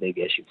a big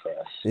issue for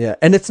us. Yeah.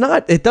 And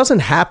it doesn't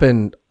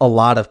happen a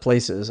lot of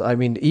places. I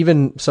mean,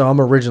 even so, I'm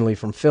originally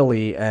from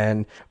Philly,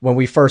 and when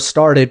we first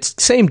started,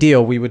 same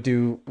deal.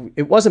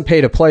 It wasn't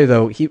pay to play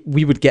though.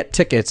 We would get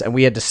tickets, and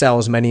we had to sell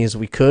as many as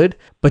we could,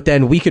 but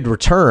then we could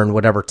return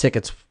whatever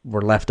tickets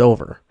were left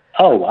over.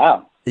 Oh,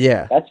 wow.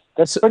 Yeah.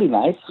 That's pretty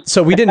nice.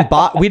 So we didn't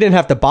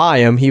have to buy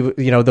him. He,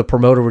 the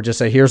promoter would just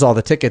say, here's all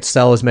the tickets,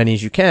 sell as many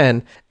as you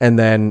can, and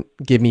then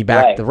give me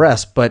back the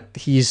rest. But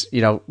he's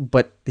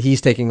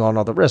taking on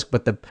all the risk.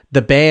 But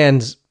the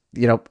bands,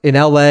 in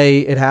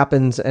LA it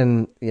happens,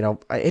 and,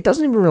 it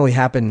doesn't even really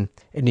happen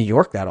in New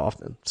York that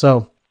often.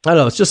 So I don't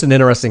know. It's just an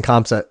interesting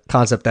concept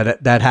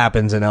that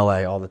happens in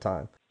LA all the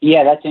time.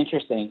 Yeah, that's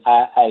interesting.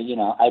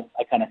 I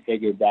kind of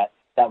figured that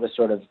was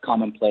sort of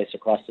commonplace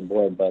across the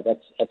board, but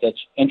that's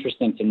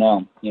interesting to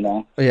know,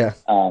 Yeah.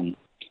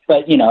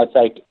 But it's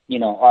like,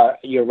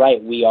 you're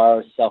right. We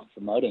are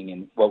self-promoting,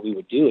 and what we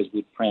would do is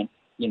we'd print,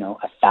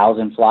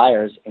 1,000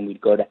 flyers, and we'd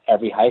go to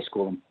every high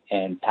school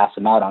and pass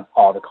them out on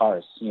all the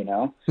cars,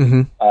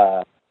 Mm-hmm.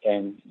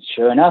 And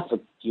sure enough, a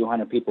few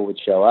hundred people would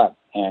show up,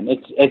 and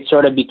it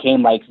sort of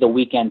became like the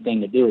weekend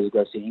thing to do, is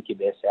go see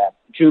Incubus at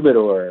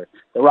Troubadour,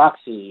 the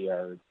Roxy,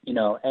 or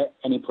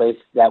any place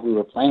that we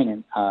were playing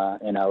in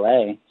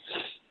LA,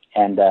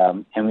 and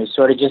we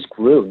sort of just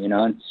grew,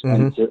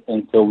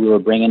 until we were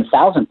bringing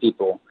 1,000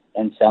 people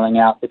and selling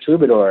out the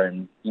Troubadour,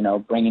 and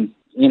bringing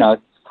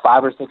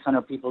 500 or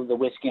 600 people to the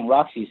Whiskey and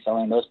Roxy,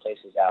 selling those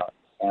places out,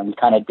 and we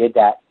kind of did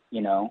that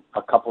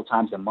a couple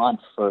times a month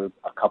for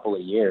a couple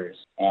of years.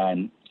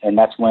 And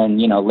that's when,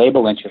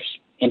 label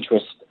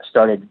interest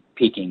started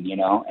peaking,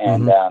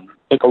 and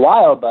took a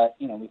while, but,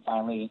 we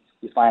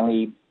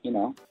finally,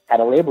 had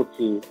a label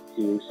to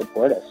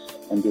support us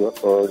and do it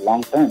for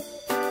long term.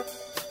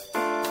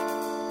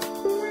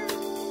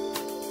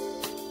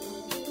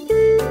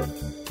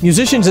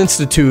 Musicians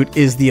Institute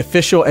is the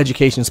official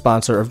education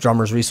sponsor of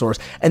Drummers Resource,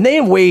 and they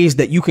have ways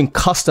that you can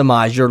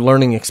customize your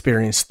learning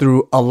experience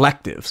through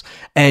electives.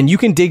 And you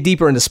can dig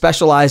deeper into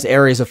specialized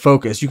areas of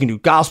focus. You can do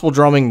gospel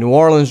drumming, New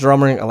Orleans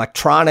drumming,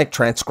 electronic,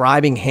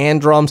 transcribing,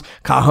 hand drums,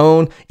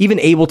 cajon, even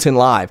Ableton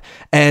Live.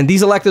 And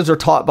these electives are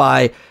taught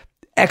by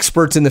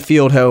experts in the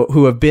field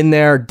who have been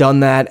there, done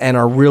that, and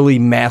are really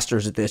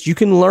masters at this. You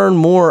can learn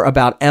more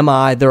about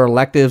MI, their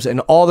electives,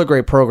 and all the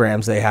great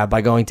programs they have by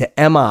going to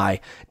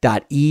mi.edu.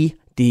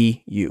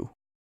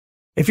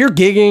 If you're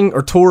gigging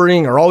or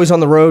touring or always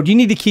on the road, you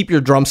need to keep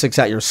your drumsticks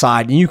at your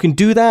side, and you can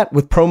do that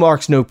with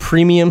ProMark's No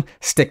Premium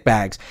stick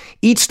bags.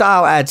 Each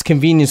style adds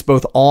convenience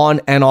both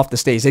on and off the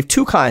stage. They have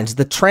two kinds.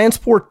 The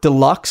Transport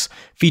Deluxe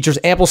features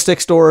ample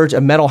stick storage,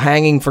 a metal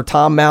hanging for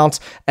tom mounts,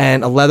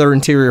 and a leather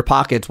interior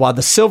pockets, while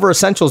the Silver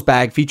Essentials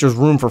bag features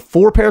room for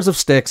 4 pairs of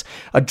sticks,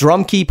 a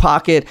drum key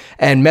pocket,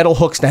 and metal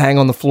hooks to hang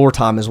on the floor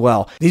tom as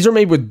well. These are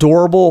made with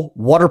durable,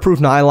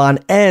 waterproof nylon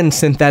and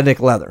synthetic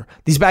leather.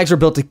 These bags are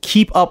built to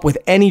keep up with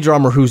any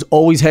drummer who's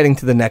always heading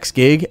to the next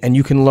gig, and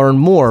you can learn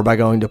more by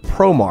going to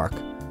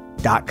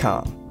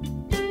promark.com.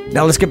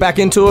 Now let's get back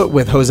into it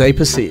with Jose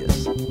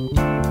Pasillas.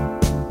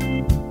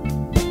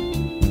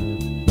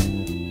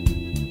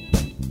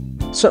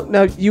 So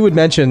now you would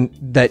mention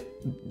that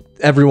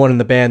everyone in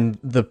the band,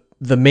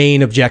 the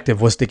main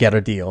objective was to get a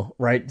deal,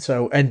 right?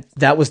 So, and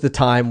that was the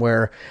time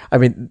where,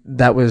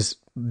 that was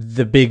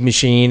the big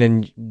machine,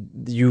 and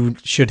you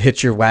should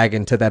hitch your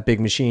wagon to that big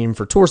machine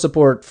for tour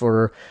support,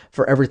 for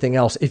everything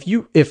else. If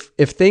you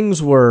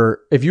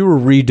were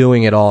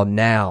redoing it all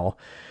now,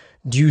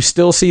 do you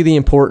still see the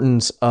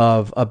importance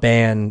of a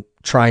band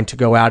trying to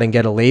go out and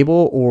get a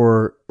label?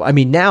 Or,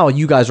 now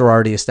you guys are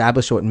already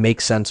established, so it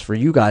makes sense for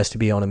you guys to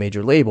be on a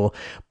major label.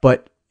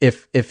 But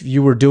if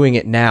you were doing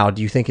it now,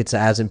 do you think it's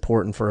as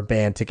important for a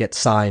band to get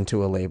signed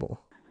to a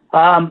label?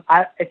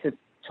 It's a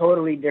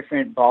totally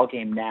different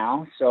ballgame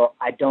now, so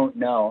I don't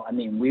know.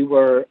 We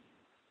were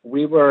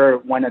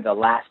one of the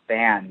last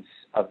bands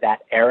of that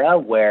era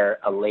where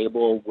a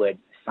label would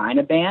sign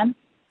a band,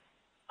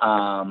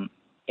 and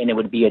it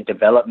would be a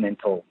developed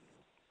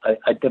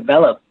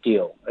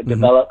deal.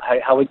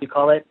 How would you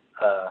call it?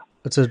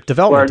 It's a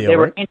development deal, they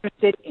were right?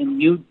 interested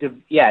in you,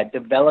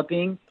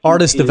 developing.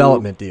 Artist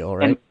development deal,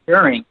 right? And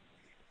maturing.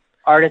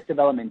 Artist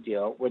development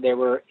deal, where they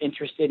were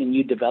interested in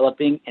you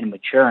developing and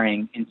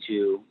maturing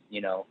into,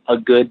 a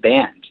good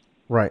band.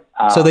 Right.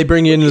 So they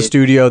bring you into the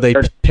studio, they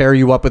pair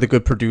you up with a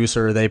good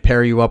producer, they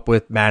pair you up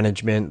with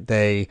management,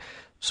 they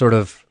sort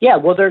of... Yeah,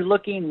 well, they're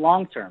looking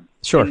long-term.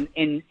 Sure.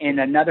 In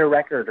another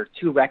record or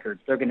 2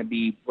 records, they're going to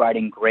be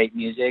writing great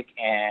music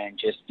and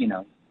just,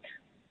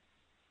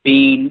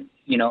 being,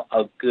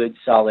 a good,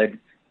 solid,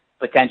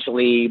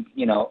 potentially,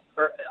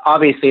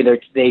 obviously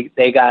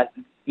they got,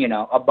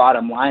 a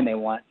bottom line. They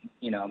want,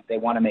 they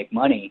want to make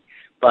money,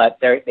 but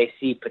they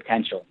see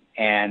potential,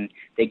 and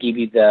they give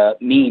you the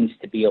means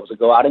to be able to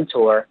go out and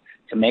tour,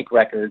 to make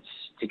records,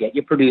 to get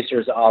your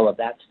producers, all of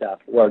that stuff.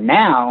 Where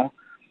now,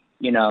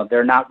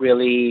 they're not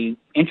really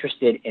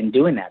interested in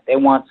doing that. They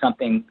want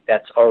something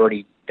that's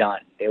already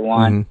done. They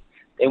want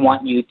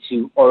you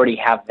to already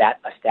have that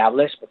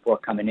established before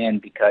coming in,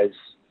 because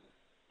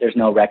there's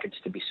no records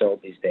to be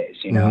sold these days,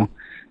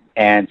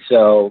 And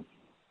so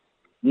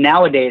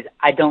nowadays,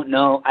 I don't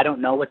know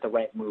what the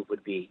right move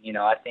would be.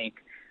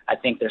 I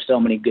think there's so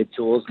many good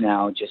tools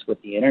now just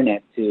with the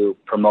internet to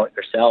promote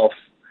yourself.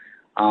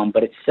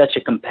 But it's such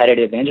a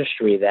competitive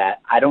industry that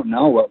I don't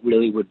know what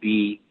really would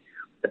be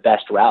the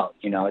best route.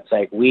 You know, it's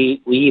like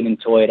we even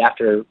toyed,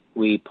 after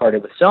we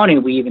parted with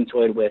Sony, we even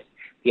toyed with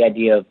the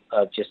idea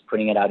of just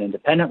putting it out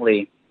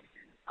independently.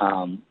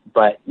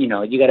 But, you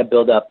know, you got to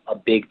build up a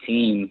big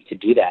team to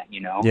do that,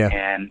 you know,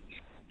 and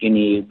you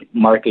need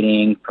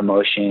marketing,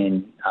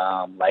 promotion,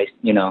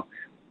 you know,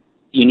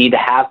 you need to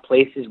have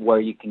places where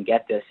you can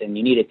get this, and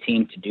you need a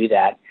team to do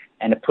that.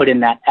 And to put in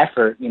that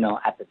effort, you know,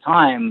 at the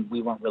time,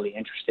 we weren't really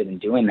interested in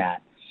doing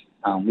that.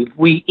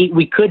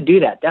 We could do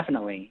that,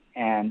 definitely.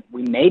 And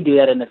we may do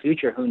that in the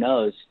future, who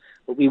knows?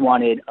 But we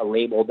wanted a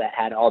label that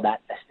had all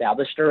that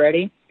established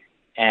already,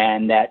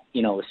 and that,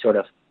 you know, was sort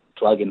of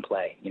plug and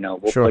play. You know,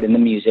 we'll put in the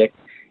music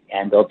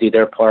and they'll do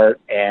their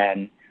part.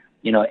 And,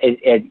 you know,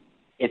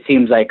 it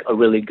seems like a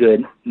really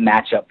good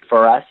matchup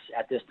for us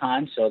at this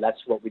time. So that's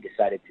what we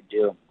decided to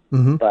do.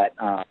 Mm-hmm. But,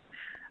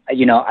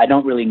 you know, I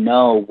don't really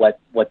know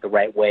what the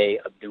right way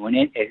of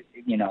doing it.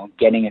 You know,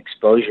 getting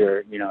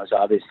exposure, you know, is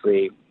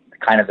obviously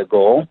kind of the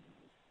goal.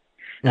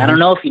 Mm-hmm. I don't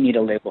know if you need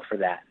a label for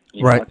that.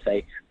 You know, it's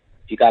like,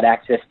 if you got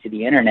access to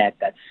the internet,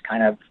 that's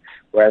kind of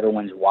where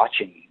everyone's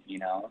watching, you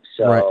know?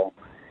 So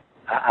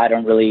I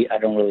don't really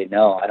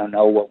know. I don't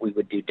know what we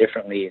would do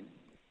differently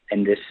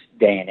in this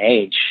day and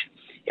age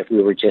if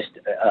we were just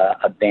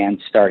a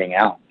band starting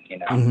out, you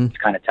know. Mm-hmm. It's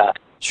kind of tough.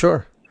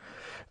 Sure.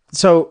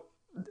 So,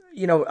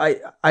 you know,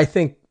 I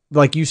think,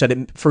 like you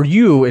said, for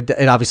you, it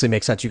obviously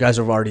makes sense. You guys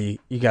have already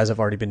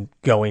been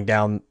going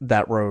down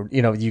that road.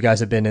 You know, you guys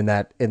have been in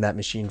that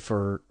machine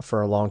for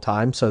a long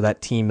time. So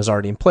that team is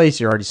already in place.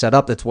 You're already set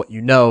up. That's what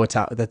you know.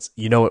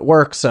 You know it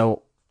works.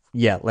 So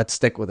yeah, let's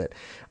stick with it.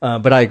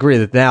 But I agree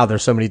that now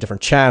there's so many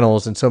different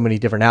channels and so many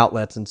different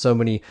outlets and so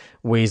many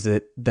ways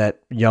that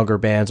younger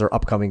bands or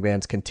upcoming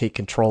bands can take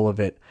control of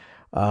it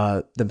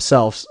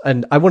themselves.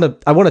 And I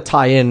want to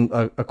tie in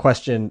a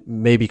question,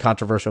 maybe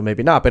controversial,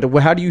 maybe not, but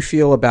how do you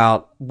feel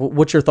about,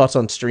 what's your thoughts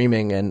on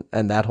streaming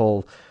and that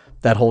whole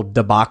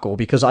debacle?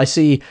 Because I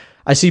see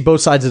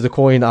both sides of the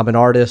coin. I'm an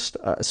artist.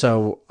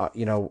 So,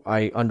 you know,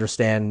 I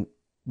understand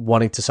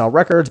wanting to sell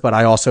records, but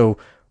I also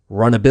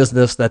run a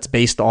business that's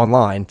based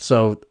online.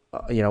 So,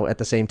 you know, at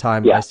the same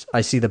time,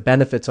 I see the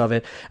benefits of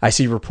it. I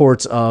see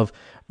reports of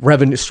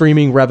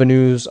streaming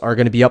revenues are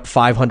going to be up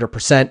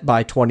 500%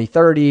 by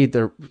 2030.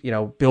 You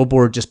know,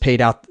 Billboard just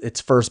paid out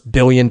its first $1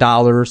 billion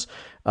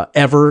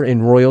ever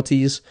in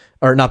royalties,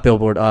 or not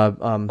Billboard.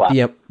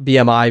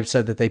 BMI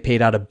said that they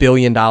paid out $1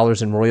 billion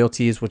in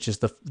royalties, which is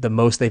the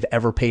most they've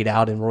ever paid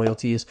out in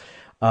royalties.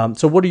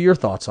 So what are your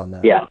thoughts on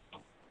that? Yeah.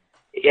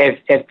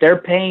 If they're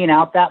paying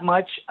out that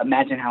much,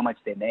 imagine how much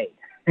they made.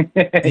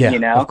 Yeah, you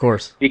know, of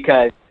course.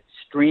 Because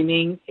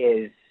streaming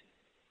is,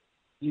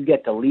 you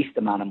get the least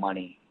amount of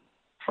money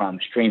from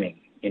streaming.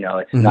 You know,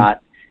 it's mm-hmm.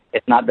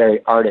 not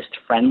very artist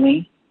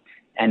friendly,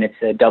 and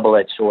it's a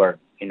double-edged sword.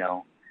 You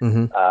know,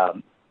 mm-hmm.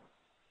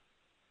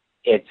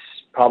 It's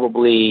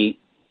probably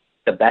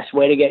the best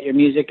way to get your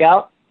music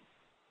out.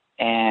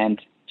 And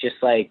just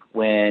like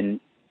when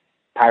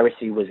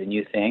piracy was a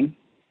new thing,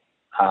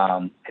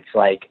 it's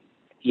like,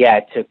 yeah,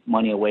 it took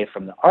money away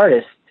from the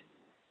artist,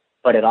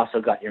 but it also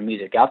got your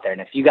music out there.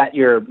 And if you got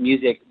your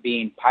music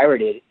being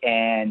pirated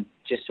and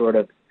just sort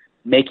of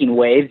making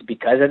waves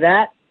because of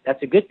that,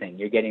 that's a good thing.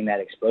 You're getting that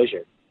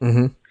exposure.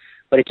 Mm-hmm.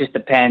 But it just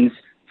depends.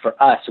 For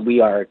us, we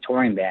are a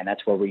touring band.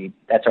 That's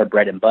our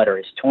bread and butter,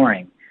 is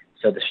touring.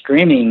 So the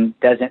streaming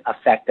doesn't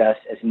affect us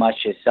as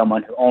much as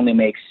someone who only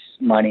makes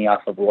money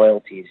off of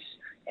royalties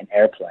and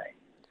airplay.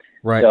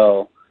 Right.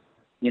 So,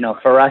 you know,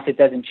 for us, it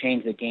doesn't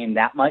change the game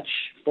that much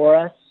for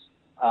us.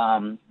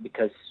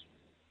 Because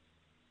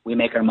we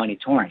make our money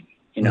touring,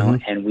 you know,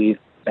 mm-hmm. and we've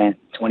spent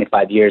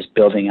 25 years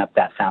building up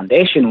that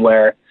foundation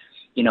where,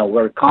 you know,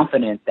 we're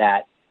confident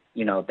that,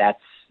 you know,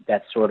 that's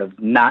sort of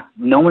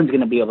no one's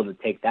going to be able to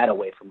take that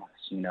away from us,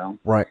 you know?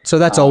 Right. So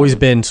that's always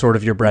been sort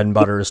of your bread and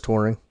butter, is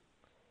touring.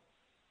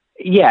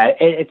 Yeah.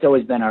 It's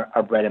always been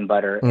our bread and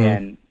butter. Mm-hmm.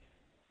 And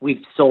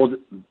we've sold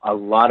a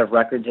lot of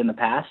records in the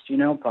past, you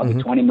know, probably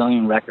mm-hmm. 20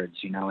 million records,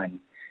 you know,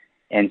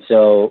 and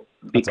so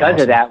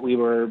because of that, we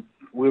were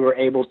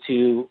able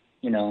to,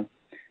 you know,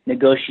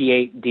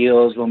 negotiate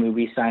deals when we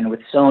re-signed with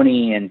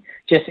Sony, and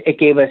just it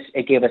gave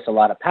us a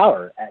lot of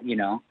power, you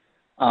know.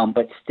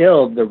 But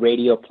still, the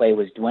radio play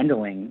was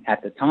dwindling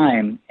at the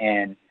time,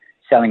 and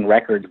selling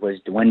records was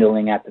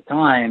dwindling at the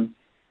time,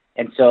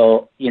 and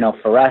so, you know,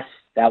 for us,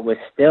 that was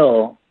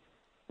still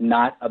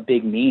not a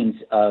big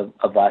means of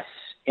us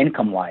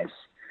income-wise.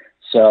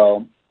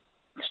 So,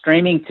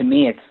 streaming, to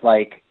me, it's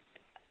like,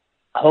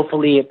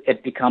 hopefully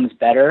it becomes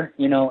better,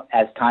 you know,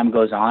 as time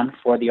goes on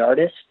for the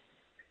artist.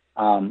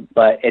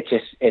 But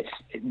it's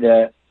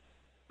the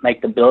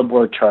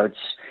Billboard charts.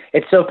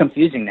 It's so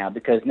confusing now,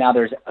 because now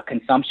there's a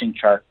consumption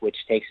chart, which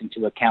takes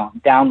into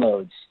account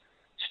downloads,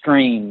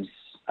 streams,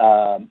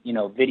 you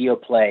know, video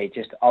play,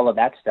 just all of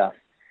that stuff.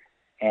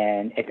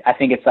 And I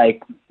think it's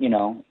like, you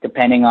know,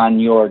 depending on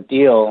your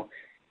deal,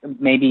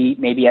 maybe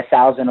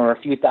 1,000 or a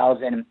few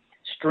thousand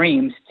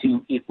streams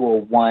to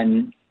equal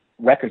one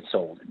record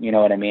sold. You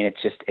know what I mean?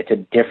 It's a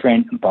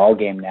different ball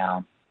game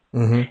now.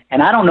 Mm-hmm.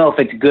 And I don't know if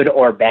it's good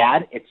or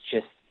bad. It's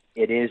just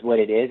it is what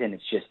it is, and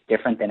it's just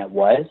different than it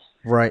was.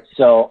 Right.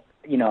 So,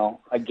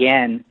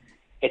 again,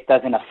 it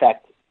doesn't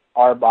affect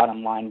our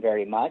bottom line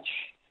very much,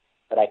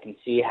 but I can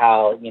see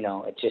how,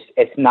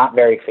 it's not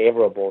very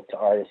favorable to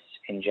artists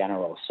in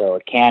general. So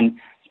it can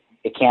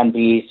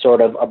be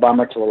sort of a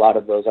bummer to a lot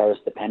of those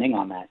artists depending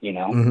on that,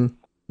 Mm-hmm.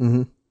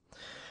 Mm-hmm.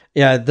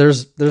 Yeah,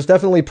 there's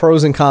definitely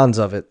pros and cons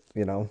of it,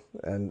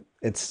 and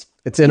it's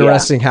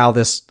interesting how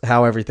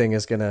everything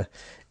is gonna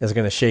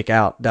shake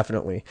out.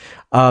 Definitely.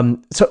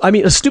 So I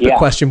mean, a stupid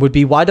question would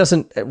be, why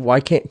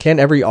can't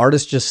every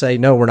artist just say,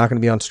 no, we're not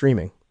going to be on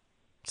streaming?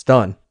 It's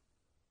done.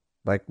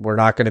 Like, we're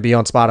not going to be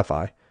on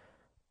Spotify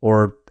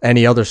or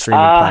any other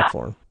streaming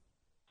platform.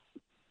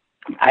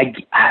 I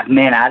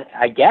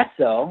guess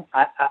so.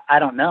 I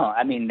don't know.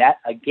 I mean, that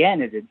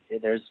again it's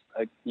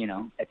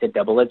a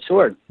double-edged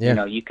sword.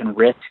 Yeah. You can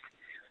risk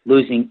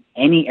losing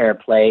any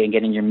airplay and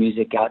getting your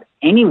music out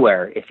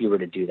anywhere if you were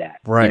to do that.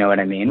 Right. You know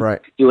what I mean?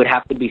 Right. You would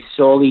have to be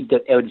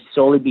it would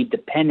solely be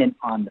dependent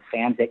on the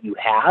fans that you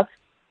have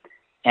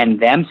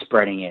and them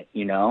spreading it,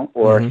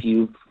 or if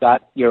you've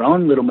got your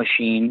own little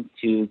machine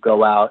to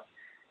go out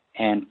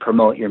and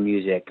promote your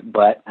music.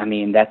 But I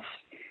mean,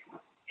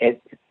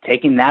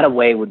 taking that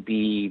away would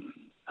be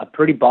a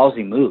pretty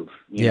ballsy move,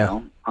 you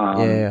know?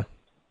 Yeah.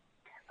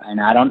 And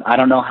I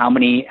don't know how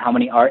many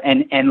art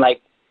and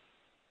like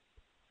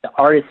the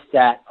artists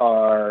that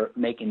are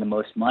making the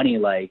most money,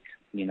 like,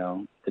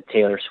 the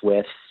Taylor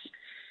Swifts,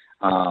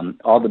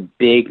 all the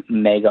big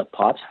mega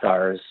pop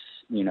stars,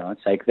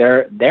 it's like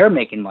they're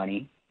making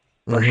money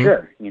for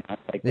sure. It's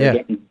like they're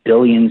getting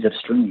billions of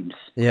streams.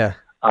 Yeah.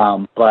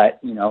 But,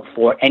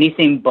 for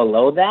anything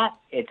below that,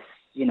 it's,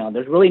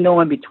 there's really no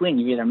in between.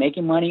 You're either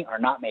making money or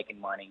not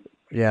making money.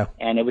 Yeah.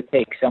 And it would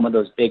take some of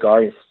those big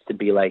artists to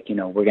be like,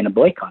 we're going to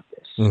boycott this.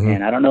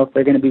 And I don't know if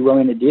they're going to be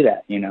willing to do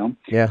that,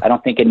 Yeah. I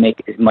don't think it'd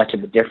make as much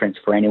of a difference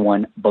for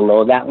anyone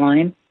below that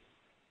line.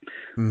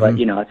 But,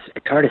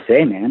 it's hard to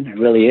say, man. It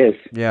really is.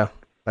 Yeah.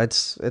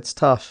 It's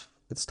tough.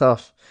 It's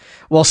tough.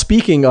 Well,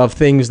 speaking of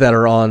things that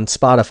are on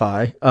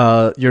Spotify,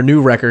 your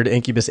new record,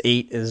 Incubus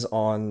 8, is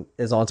on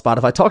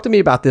Spotify. Talk to me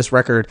about this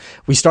record.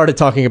 We started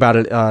talking about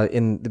it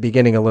in the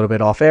beginning a little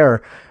bit off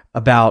air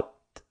about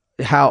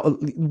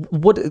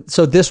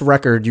so this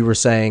record, you were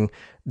saying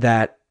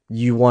that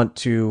you want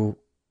to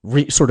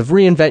sort of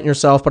reinvent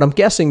yourself, but I'm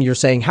guessing you're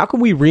saying, how can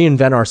we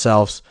reinvent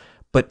ourselves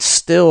but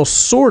still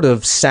sort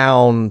of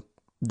sound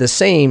the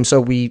same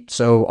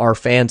so our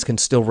fans can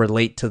still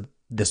relate to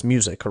this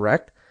music,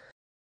 correct?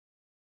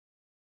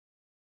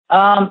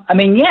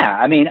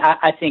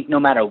 I think no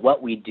matter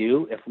what we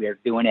do, if we are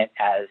doing it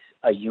as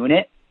a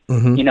unit,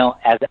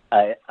 as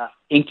a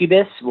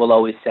Incubus will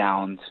always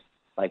sound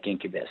like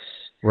Incubus.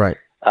 Right.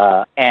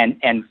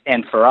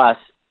 And for us,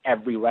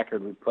 every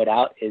record we put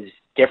out is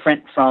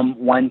different from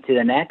one to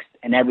the next,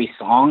 and every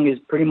song is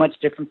pretty much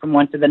different from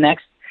one to the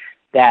next,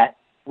 that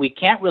we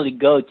can't really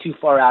go too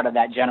far out of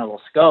that general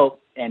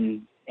scope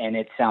and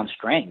it sounds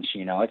strange.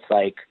 It's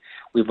like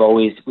we've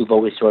always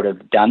sort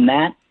of done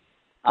that.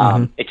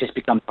 It just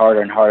becomes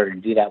harder and harder to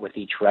do that with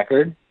each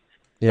record.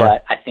 Yeah.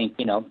 But I think,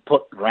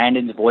 put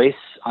Brandon's voice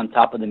on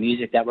top of the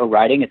music that we're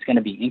writing, it's going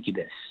to be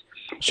Incubus.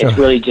 Sure. It's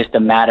really just a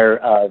matter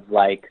of,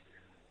 like,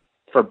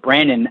 for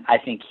Brandon, I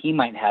think he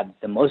might have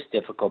the most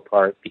difficult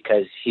part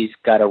because he's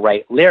got to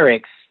write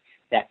lyrics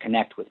that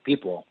connect with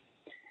people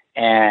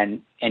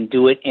and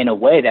do it in a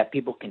way that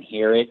people can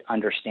hear it,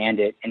 understand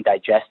it, and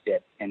digest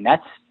it. And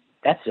that's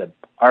a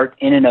art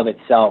in and of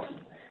itself,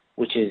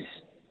 which is,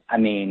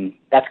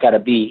 that's got to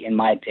be, in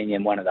my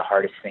opinion, one of the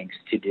hardest things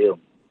to do.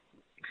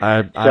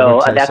 That's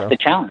the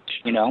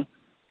challenge,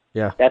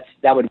 Yeah. That's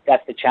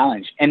the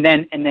challenge. And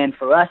then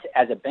for us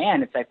as a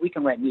band, it's like we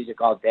can write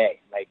music all day.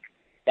 Like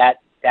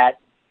that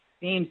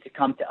seems to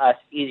come to us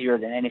easier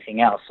than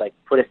anything else. Like,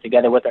 put us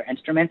together with our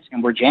instruments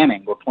and we're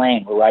jamming, we're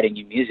playing, we're writing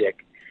new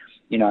music.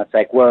 It's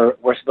like we're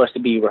supposed to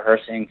be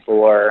rehearsing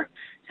for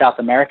South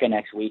America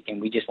next week,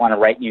 and we just want to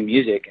write new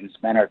music and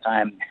spend our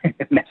time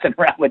messing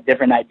around with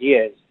different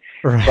ideas.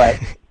 Right. But,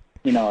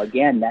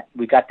 again, that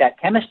we got that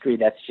chemistry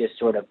that's just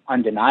sort of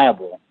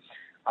undeniable.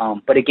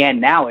 But again,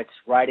 now it's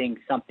writing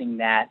something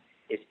that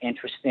is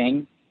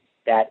interesting,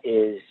 that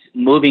is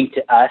moving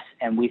to us,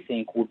 and we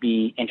think will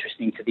be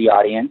interesting to the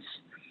audience.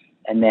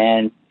 And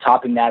then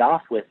topping that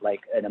off with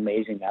like an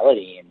amazing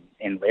melody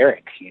and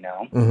lyric,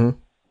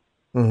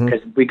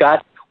 because we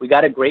got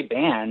a great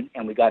band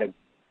and we got an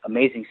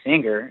amazing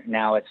singer.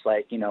 Now it's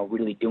like,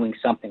 really doing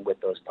something with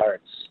those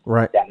parts.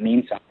 Right. That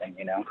means something,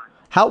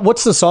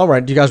 What's the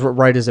songwriting? Do you guys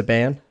write as a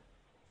band?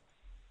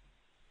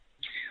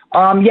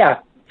 Yeah,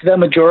 the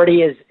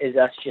majority is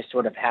us just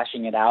sort of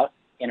hashing it out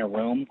in a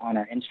room on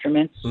our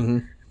instruments.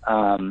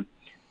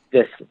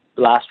 This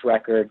last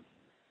record,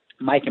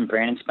 Mike and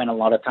Brandon spent a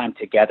lot of time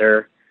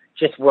together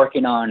just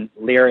working on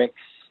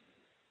lyrics,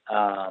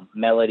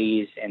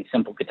 melodies, and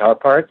simple guitar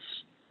parts,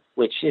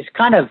 which is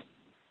kind of,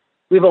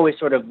 we've always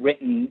sort of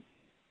written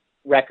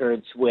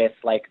records with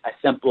like a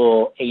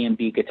simple A and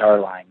B guitar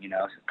line,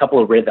 a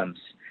couple of rhythms,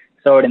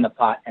 throw it in the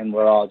pot, and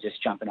we're all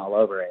just jumping all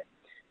over it.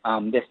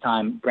 This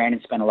time,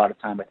 Brandon spent a lot of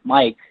time with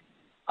Mike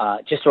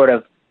just sort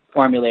of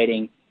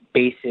formulating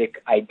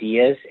basic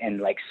ideas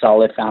and like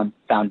solid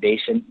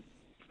foundation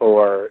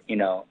for, you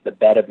know, the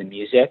bed of the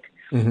music.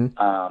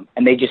 Mm-hmm.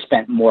 And they just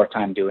spent more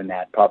time doing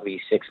that,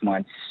 probably 6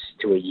 months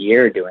to a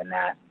year doing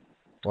that.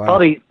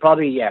 Wow.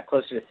 Probably, yeah,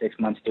 closer to 6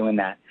 months doing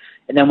that.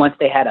 And then once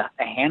they had a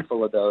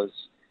handful of those,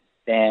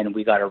 then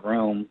we got a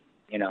room,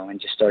 you know, and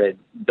just started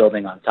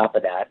building on top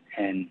of that.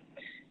 And,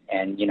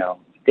 you know,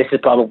 this is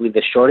probably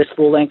the shortest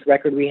full length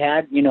record we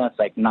had. You know, it's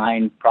like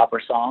 9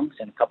 proper songs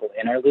and a couple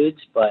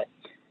interludes, but,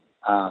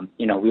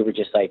 you know, we were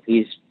just like,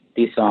 these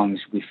songs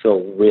we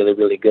feel really,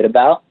 really good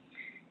about.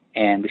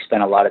 And we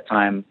spent a lot of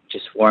time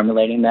just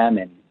formulating them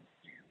and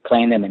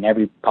playing them in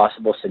every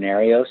possible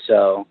scenario.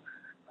 So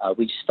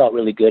we just felt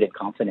really good and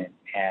confident.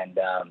 And,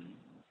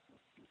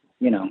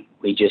 you know,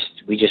 we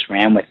just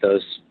ran with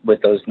those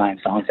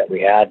 9 songs that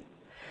we had.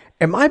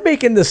 Am I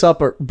making this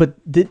up?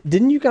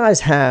 Didn't you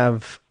guys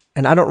have,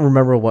 and I don't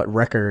remember what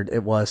record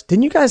it was,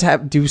 didn't you guys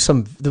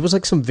there was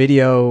like some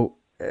video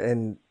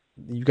and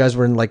you guys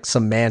were in like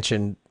some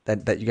mansion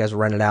that you guys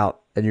rented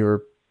out and you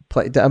were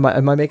playing, am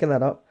I making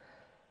that up?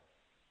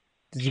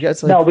 Did you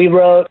guys No, we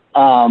wrote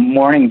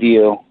Morning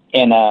View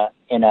in a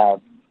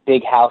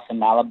big house in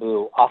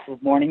Malibu off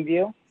of Morning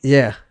View.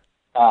 Yeah.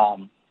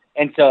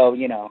 And so,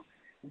 you know,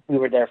 we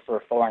were there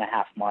for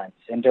 4.5 months.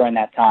 And during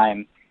that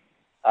time,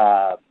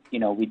 you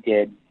know, we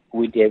did,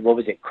 what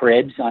was it?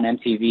 Cribs on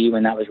MTV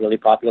when that was really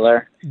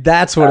popular.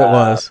 That's what it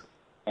was.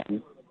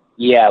 And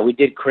yeah, we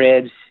did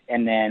Cribs.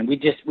 And then we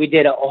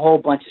did a whole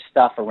bunch of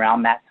stuff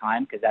around that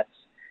time. Cause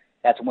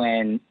that's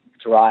when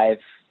Drive,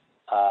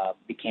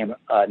 became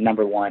a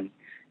 #1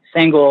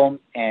 single,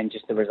 and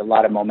just there was a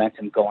lot of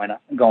momentum going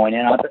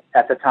in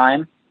at the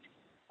time.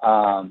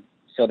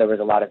 So there was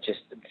a lot of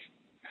just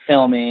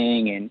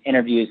filming and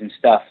interviews and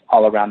stuff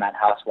all around that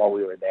house while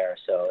we were there.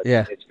 So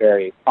it's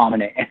very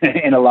prominent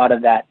in a lot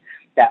of that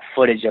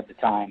footage of the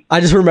time. I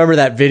just remember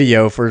that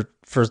video for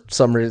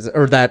some reason,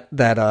 or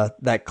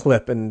that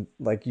clip, and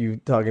like you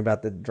talking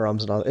about the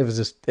drums and all. It was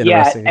just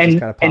interesting. Yeah, just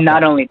kind of and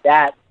not only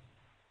that,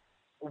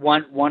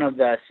 one of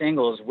the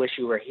singles, "Wish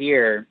You Were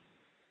Here,"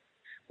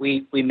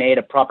 we made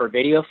a proper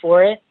video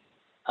for it,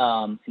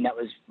 and that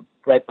was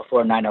right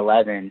before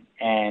 9/11.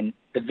 And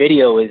the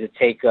video is a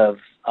take of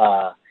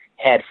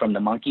Head from the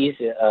Monkees,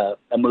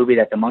 a movie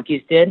that the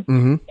Monkees did,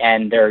 mm-hmm.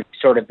 and they're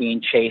sort of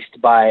being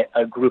chased by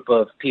a group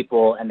of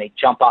people, and they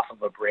jump off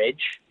of a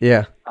bridge.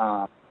 Yeah.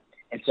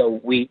 And so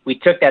we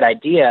took that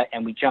idea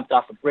and we jumped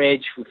off a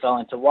bridge. We fell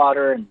into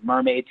water, and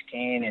mermaids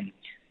came and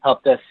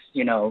helped us,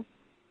 you know,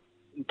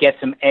 get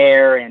some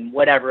air and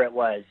whatever it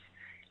was.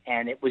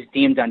 And it was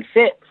deemed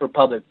unfit for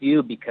public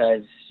view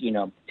because, you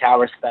know,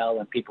 towers fell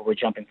and people were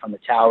jumping from the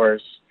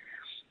towers.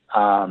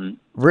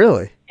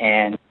 Really?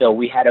 And so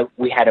we had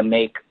to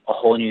make a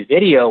whole new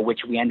video,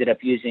 which we ended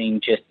up using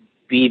just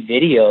B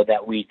video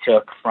that we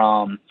took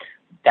from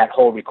that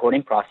whole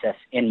recording process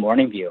in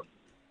Morning View.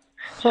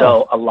 Huh.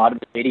 So a lot of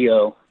the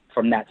video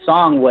from that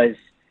song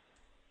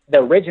the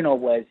original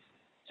was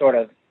sort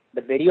of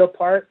the video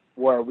part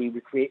where we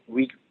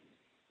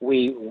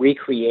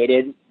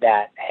recreated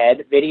that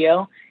Head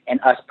video and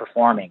us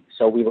performing.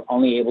 So we were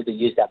only able to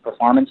use that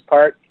performance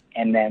part,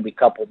 and then we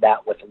coupled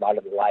that with a lot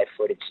of the live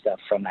footage stuff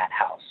from that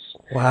house.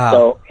 Wow.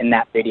 So in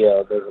that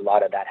video, there's a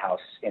lot of that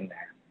house in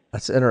there.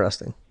 That's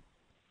interesting.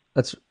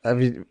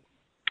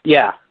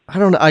 Yeah. I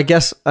don't know. I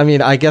guess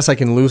I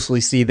can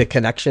loosely see the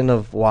connection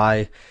of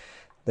why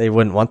they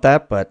wouldn't want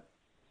that, but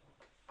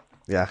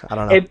yeah, I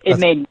don't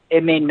know.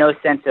 It made no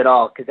sense at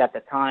all, because at the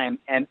time,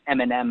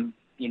 Eminem,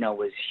 you know,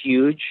 was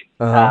huge.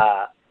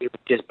 Uh-huh. It was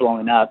just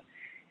blowing up.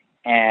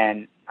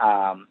 And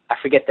I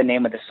forget the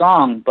name of the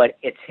song, but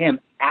it's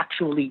him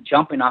actually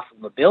jumping off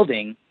of a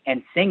building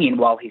and singing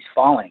while he's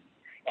falling.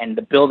 And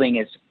the building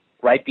is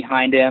right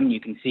behind him. You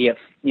can see it,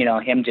 you know,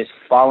 him just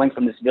falling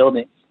from this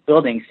building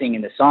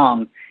singing the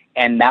song.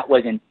 And that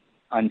wasn't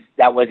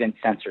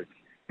censored.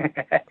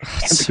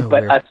 So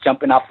but weird. Us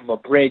jumping off of a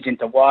bridge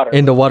into water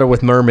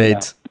with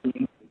mermaids.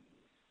 You know,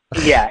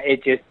 yeah,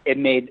 it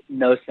made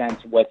no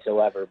sense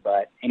whatsoever.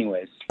 But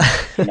anyways,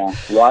 you know,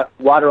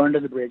 water under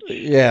the bridge.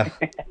 Yeah,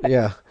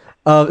 yeah.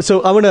 So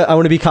I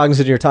want to be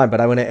cognizant of your time,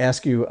 but I want to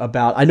ask you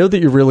about. I know that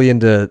you're really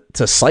into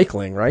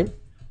cycling, right?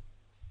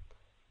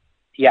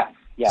 Yeah,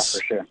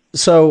 for sure.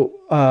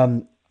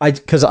 So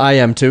because I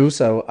am too.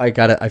 So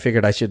I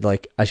figured I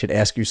should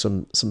ask you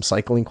some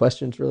cycling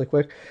questions really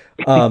quick.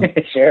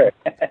 Sure.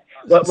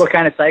 What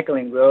kind of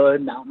cycling?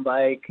 Road, mountain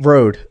bike?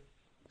 Road.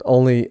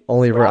 Only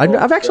road. I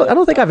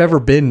don't think I've ever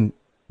been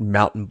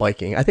mountain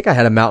biking. I think I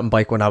had a mountain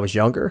bike when I was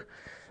younger.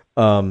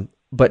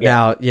 But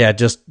now,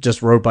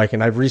 just road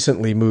biking. I've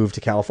recently moved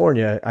to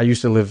California. I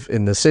used to live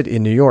in the city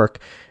in New York,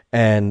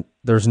 and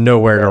there's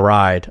nowhere to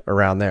ride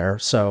around there.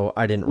 So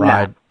I didn't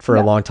ride for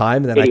a long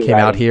time. And then I came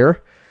out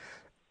here,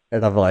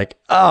 and I'm like,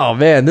 oh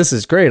man, this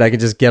is great. I can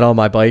just get on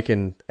my bike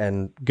and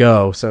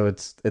go. So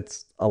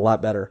it's a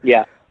lot better.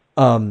 Yeah.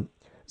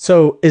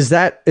 So is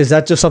that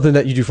just something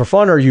that you do for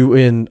fun? Are you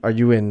in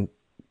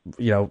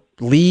you know,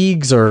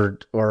 leagues or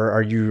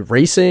are you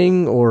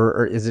racing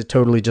or is it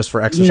totally just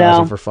for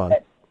exercising for fun?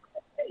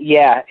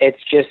 Yeah,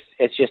 it's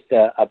just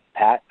a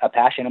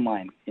passion of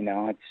mine. You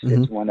know,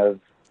 it's one of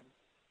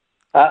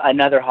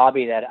another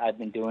hobby that I've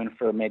been doing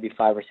for maybe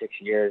 5 or 6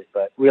 years,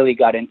 but really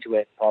got into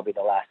it probably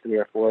the last 3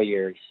 or 4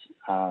 years.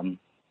 You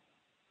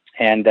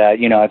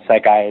know,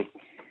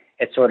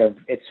 it's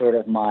sort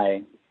of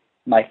my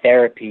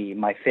therapy,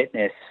 my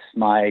fitness,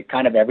 my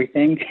kind of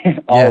everything,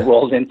 all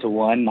rolled into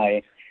one.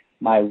 My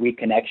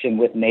reconnection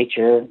with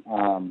nature.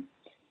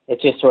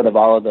 It's just sort of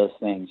all of those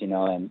things, you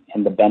know,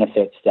 and the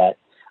benefits that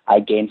I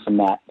gained from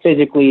that,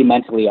 physically,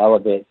 mentally, all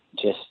of it.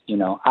 Just, you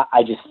know,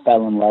 I just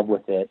fell in love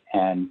with it,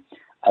 and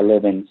I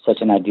live in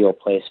such an ideal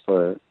place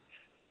for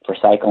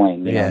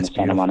cycling, you know, in the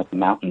Santa Monica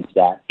Mountains,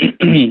 that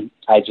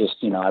I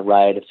just, you know, I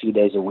ride a few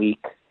days a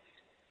week,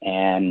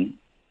 and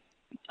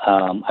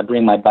I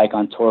bring my bike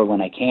on tour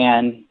when I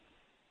can.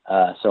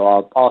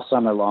 So all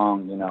summer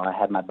long, you know, I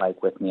have my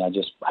bike with me.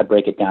 I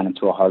break it down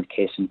into a hard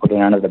case and put it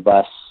under the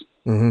bus,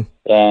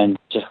 and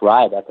just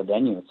ride at the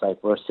venue. It's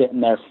like we're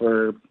sitting there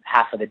for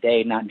half of the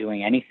day not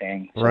doing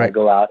anything. So I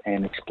go out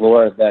and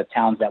explore the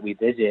towns that we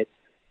visit,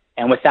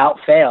 and without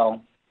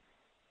fail,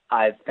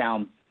 I've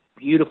found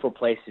beautiful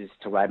places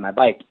to ride my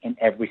bike in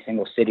every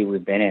single city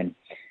we've been in.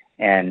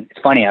 And it's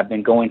funny, I've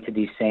been going to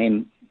these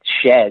same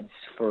sheds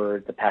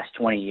for the past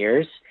 20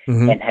 years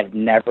and have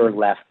never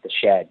left the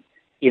shed,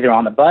 either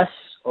on the bus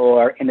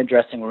or in the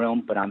dressing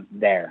room, but I'm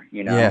there,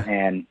 you know.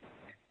 And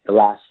the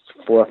last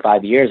 4 or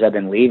 5 years I've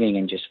been leaving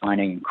and just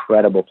finding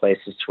incredible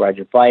places to ride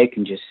your bike,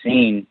 and just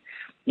seeing,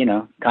 you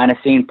know, kind of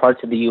seeing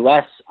parts of the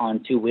U.S.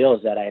 on two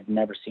wheels that I had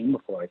never seen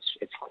before.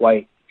 It's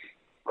quite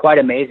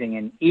amazing.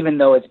 And even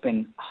though it's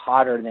been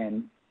hotter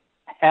than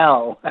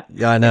hell,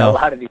 I know, in a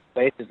lot of these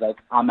places, like,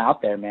 I'm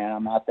out there, man.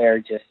 I'm out there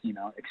just, you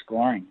know,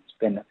 exploring.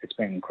 It's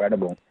been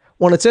incredible.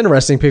 Well, it's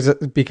interesting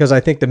because I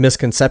think the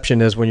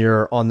misconception is when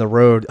you're on the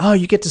road, oh,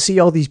 you get to see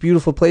all these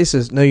beautiful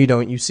places. No, you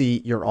don't.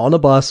 You're on a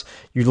bus.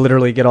 You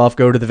literally get off,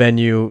 go to the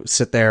venue,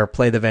 sit there,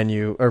 play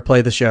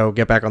the show,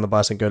 get back on the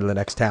bus, and go to the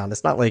next town.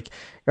 It's not like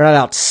you're not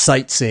out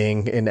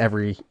sightseeing in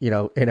every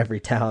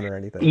town or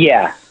anything.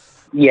 Yeah,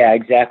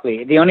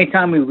 exactly. The only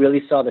time we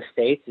really saw the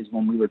States is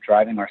when we were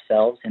driving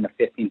ourselves in a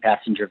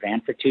 15-passenger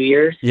van for 2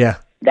 years. Yeah.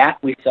 That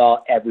we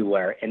saw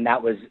everywhere, and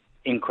that was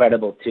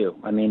incredible too.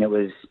 I mean, it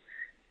was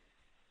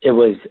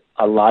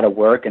a lot of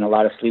work and a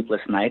lot of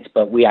sleepless nights,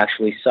 but we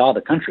actually saw the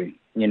country,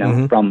 you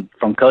know,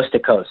 from coast to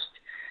coast,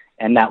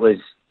 and that was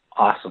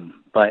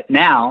awesome. But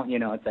now, you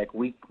know, it's like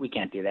we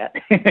can't do that.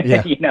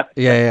 Yeah. You know.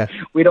 Yeah.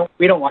 We don't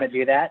want to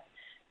do that.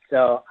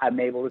 So I'm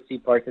able to see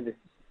parts of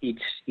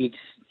each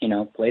you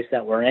know, place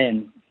that we're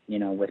in, you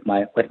know, with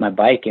my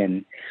bike,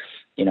 and,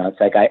 you know, it's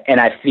like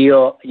I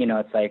feel, you know,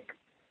 it's like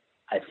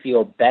I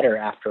feel better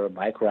after a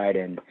bike ride,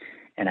 and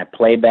I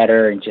play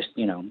better, and just,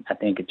 you know, I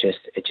think it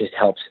just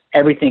helps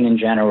everything in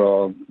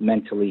general,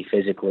 mentally,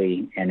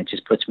 physically, and it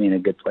just puts me in a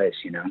good place,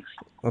 you know.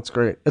 That's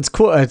great. It's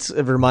cool. It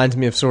reminds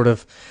me of sort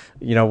of,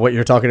 you know, what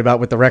you're talking about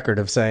with the record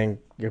of saying,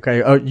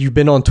 okay, oh, you've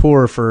been on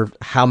tour for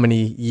how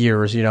many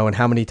years, you know, and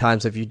how many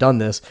times have you done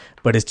this?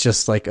 But it's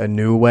just like a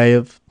new way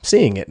of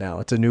seeing it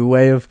now. It's a new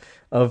way of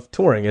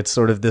touring. It's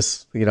sort of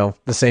this, you know,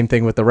 the same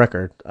thing with the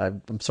record.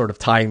 I'm sort of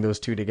tying those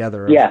two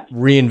together. Yeah.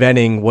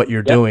 Reinventing what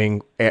you're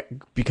doing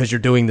because you're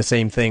doing the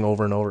same thing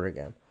over and over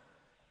again.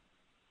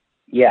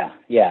 Yeah.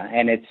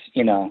 And it's,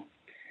 you know,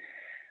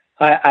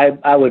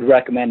 I would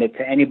recommend it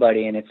to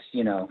anybody. And it's,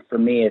 you know, for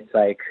me, it's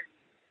like,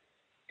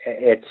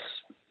 it's,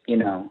 you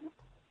know,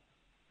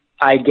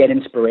 I get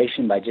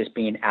inspiration by just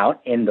being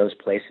out in those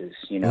places,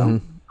 you know.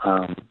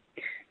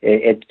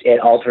 It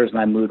alters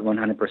my mood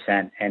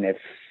 100%. And if,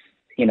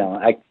 you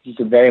know, you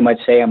could very much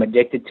say I'm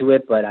addicted to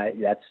it, but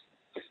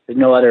there's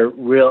no other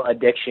real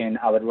addiction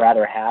I would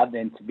rather have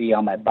than to be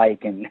on my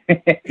bike. And,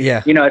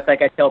 you know, it's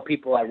like I tell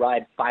people I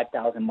ride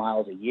 5,000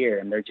 miles a year,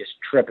 and they're just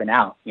tripping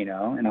out, you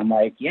know, and I'm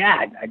like,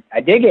 yeah, I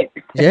dig it.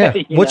 Yeah.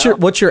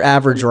 What's your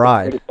average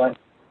ride?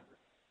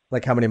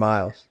 Like how many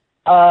miles?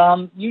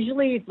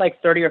 Usually like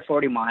 30 or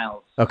 40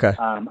 miles. Okay.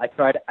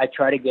 I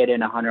try to get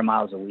in 100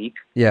 miles a week.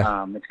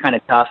 Yeah. It's kind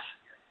of tough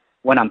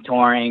when I'm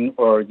touring,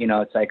 or, you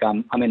know, it's like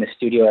I'm in the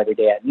studio every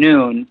day at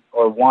noon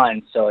or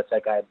 1. So it's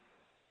like I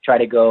try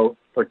to go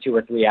for 2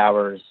 or 3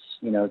 hours,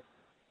 you know,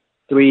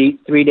 three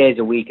days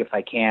a week if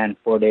I can,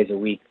 4 days a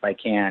week if I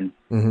can,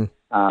 you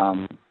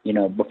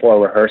know,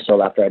 before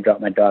rehearsal after I drop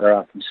my daughter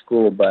off from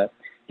school. But,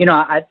 you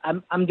know,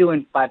 I'm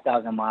doing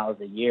 5,000 miles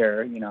a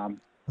year, you know.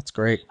 That's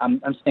great.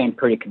 I'm staying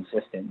pretty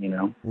consistent, you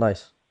know.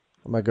 Nice.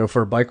 I might go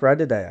for a bike ride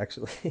today,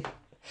 actually.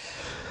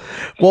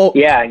 Well,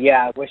 yeah,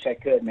 I wish I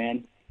could,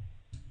 man.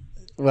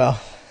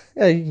 Well,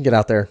 yeah, you can get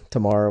out there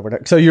tomorrow or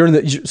whatever. So you're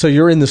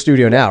in the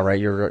studio now, right?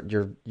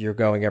 You're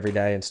going every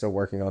day and still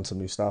working on some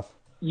new stuff.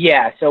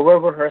 Yeah, so we're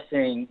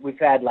rehearsing. We've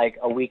had like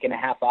a week and a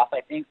half off,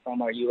 I think,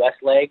 from our U.S.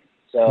 leg.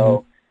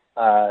 So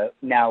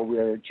now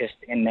we're just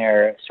in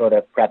there sort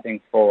of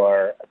prepping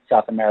for a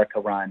South America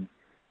run,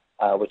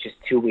 which is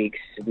 2 weeks.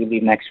 We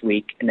leave next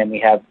week, and then we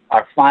have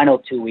our final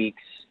 2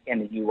 weeks in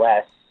the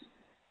U.S.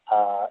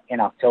 In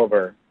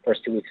October,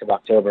 first 2 weeks of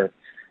October.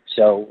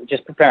 So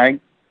just preparing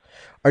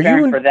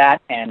for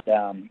that, and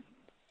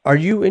Are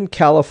you in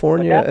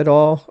California at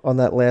all on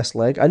that last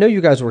leg? I know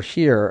you guys were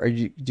here.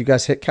 Do you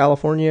guys hit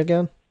California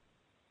again?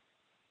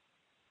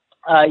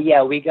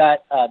 Yeah, we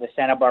got the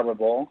Santa Barbara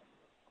Bowl.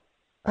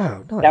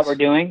 Oh, nice. That we're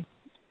doing.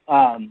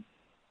 And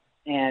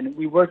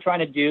we were trying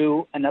to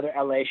do another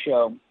LA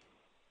show,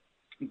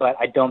 but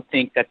I don't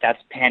think that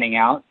that's panning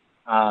out.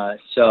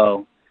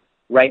 So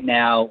right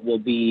now we'll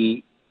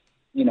be,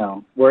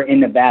 we're in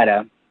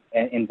Nevada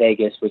in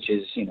Vegas, which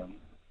is,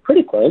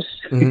 pretty close.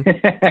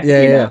 Mm-hmm.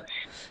 Yeah.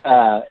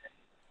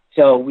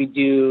 So we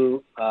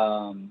do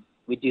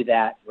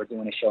that. We're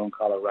doing a show in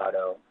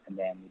Colorado, and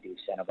then we do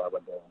Santa Barbara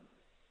Bowl.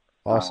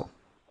 Awesome.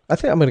 I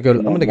think I'm going to go to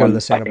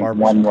the Santa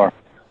Barbara. One more.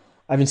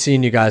 I haven't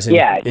seen you guys in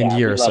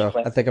years, so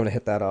I think I'm going to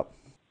hit that up.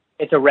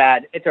 It's a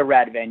rad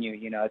venue.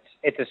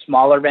 It's a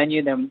smaller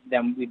venue than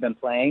we've been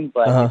playing,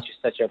 but it's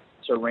just such a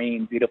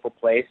serene, beautiful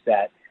place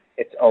that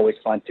it's always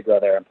fun to go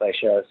there and play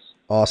shows.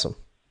 Awesome.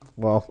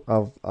 Well,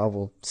 I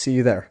will see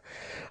you there.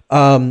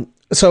 I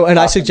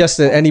suggest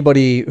that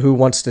anybody who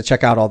wants to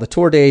check out all the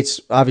tour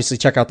dates, obviously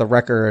check out the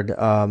record,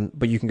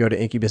 but you can go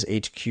to Incubus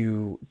HQ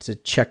to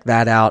check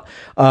that out.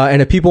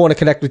 And if people want to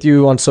connect with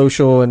you on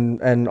social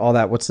and all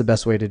that, what's the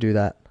best way to do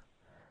that?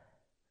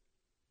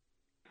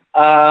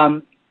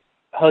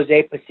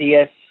 Jose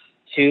Pasillas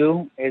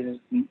 2 is,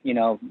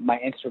 my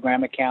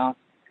Instagram account.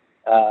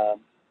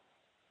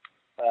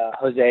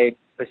 Jose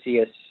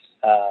Pasillas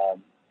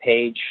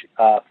page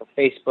for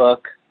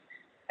Facebook,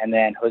 and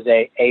then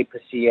Jose A.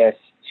 Pasillas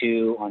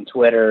 2 on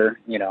Twitter.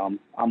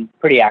 I'm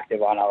pretty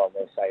active on all of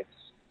those sites.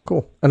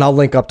 Cool. And I'll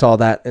link up to all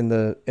that in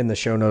the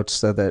show notes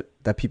so that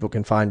people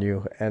can find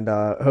you. And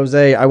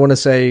Jose, I want to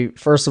say,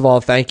 first of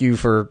all, thank you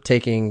for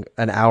taking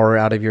an hour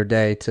out of your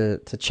day to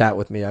chat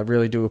with me. I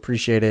really do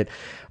appreciate it.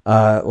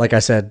 Like I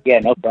said, yeah,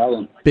 no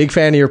problem. Big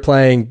fan of your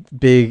playing,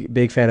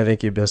 big fan of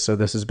Incubus. So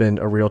this has been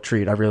a real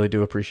treat. I really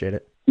do appreciate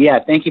it.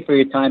 Yeah. Thank you for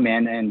your time,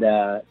 man. And,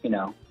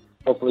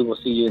 hopefully we'll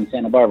see you in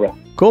Santa Barbara.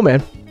 Cool,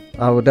 man.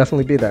 I will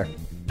definitely be there.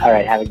 All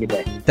right. Have a good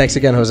day. Thanks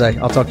again, Jose.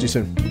 I'll talk to you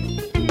soon.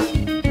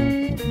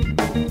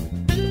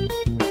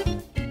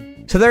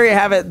 So there you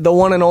have it, the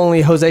one and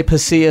only Jose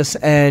Pasillas,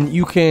 and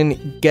you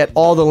can get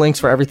all the links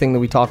for everything that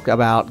we talked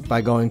about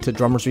by going to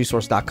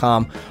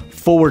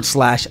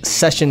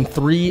drummersresource.com/session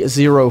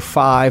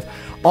 305.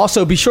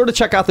 Also, be sure to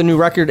check out the new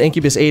record,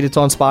 Incubus 8. It's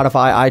on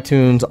Spotify,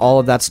 iTunes, all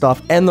of that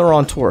stuff, and they're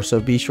on tour, so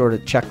be sure to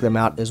check them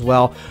out as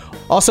well.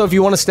 Also, if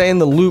you want to stay in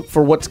the loop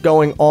for what's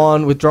going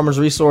on with Drummers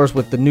Resource,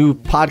 with the new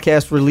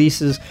podcast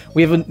releases,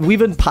 we've been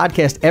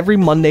podcast every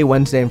Monday,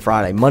 Wednesday, and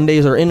Friday.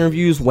 Mondays are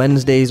interviews,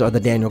 Wednesdays are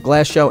the Daniel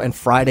Glass Show, and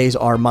Fridays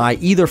are my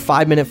either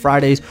 5-Minute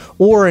Fridays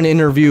or an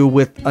interview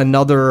with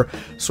another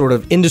sort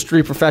of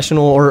industry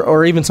professional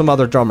or even some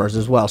other drummers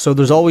as well. So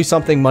there's always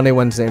something Monday,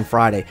 Wednesday, and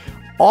Friday.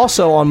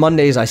 Also, on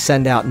Mondays, I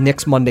send out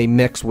Nick's Monday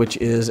Mix, which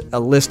is a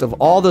list of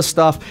all the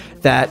stuff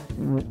that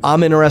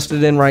I'm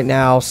interested in right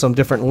now, some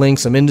different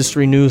links, some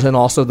industry news, and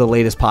also the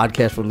latest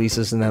podcast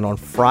releases. And then on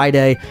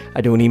Friday,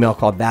 I do an email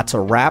called That's a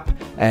Wrap,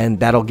 and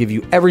that'll give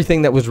you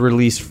everything that was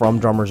released from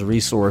Drummers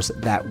Resource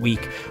that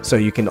week, so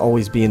you can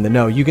always be in the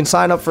know. You can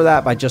sign up for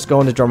that by just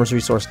going to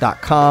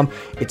drummersresource.com.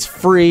 It's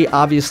free,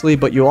 obviously,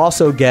 but you'll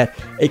also get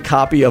a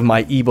copy of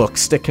my ebook,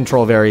 Stick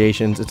Control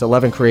Variations. It's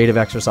 11 creative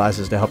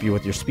exercises to help you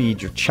with your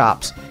speed, your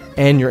chops,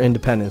 and your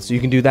independence. So you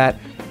can do that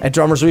at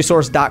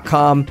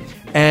drummersresource.com.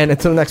 And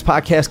until the next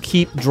podcast,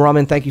 keep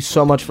drumming. Thank you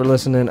so much for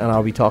listening, and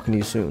I'll be talking to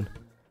you soon.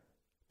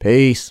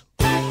 Peace.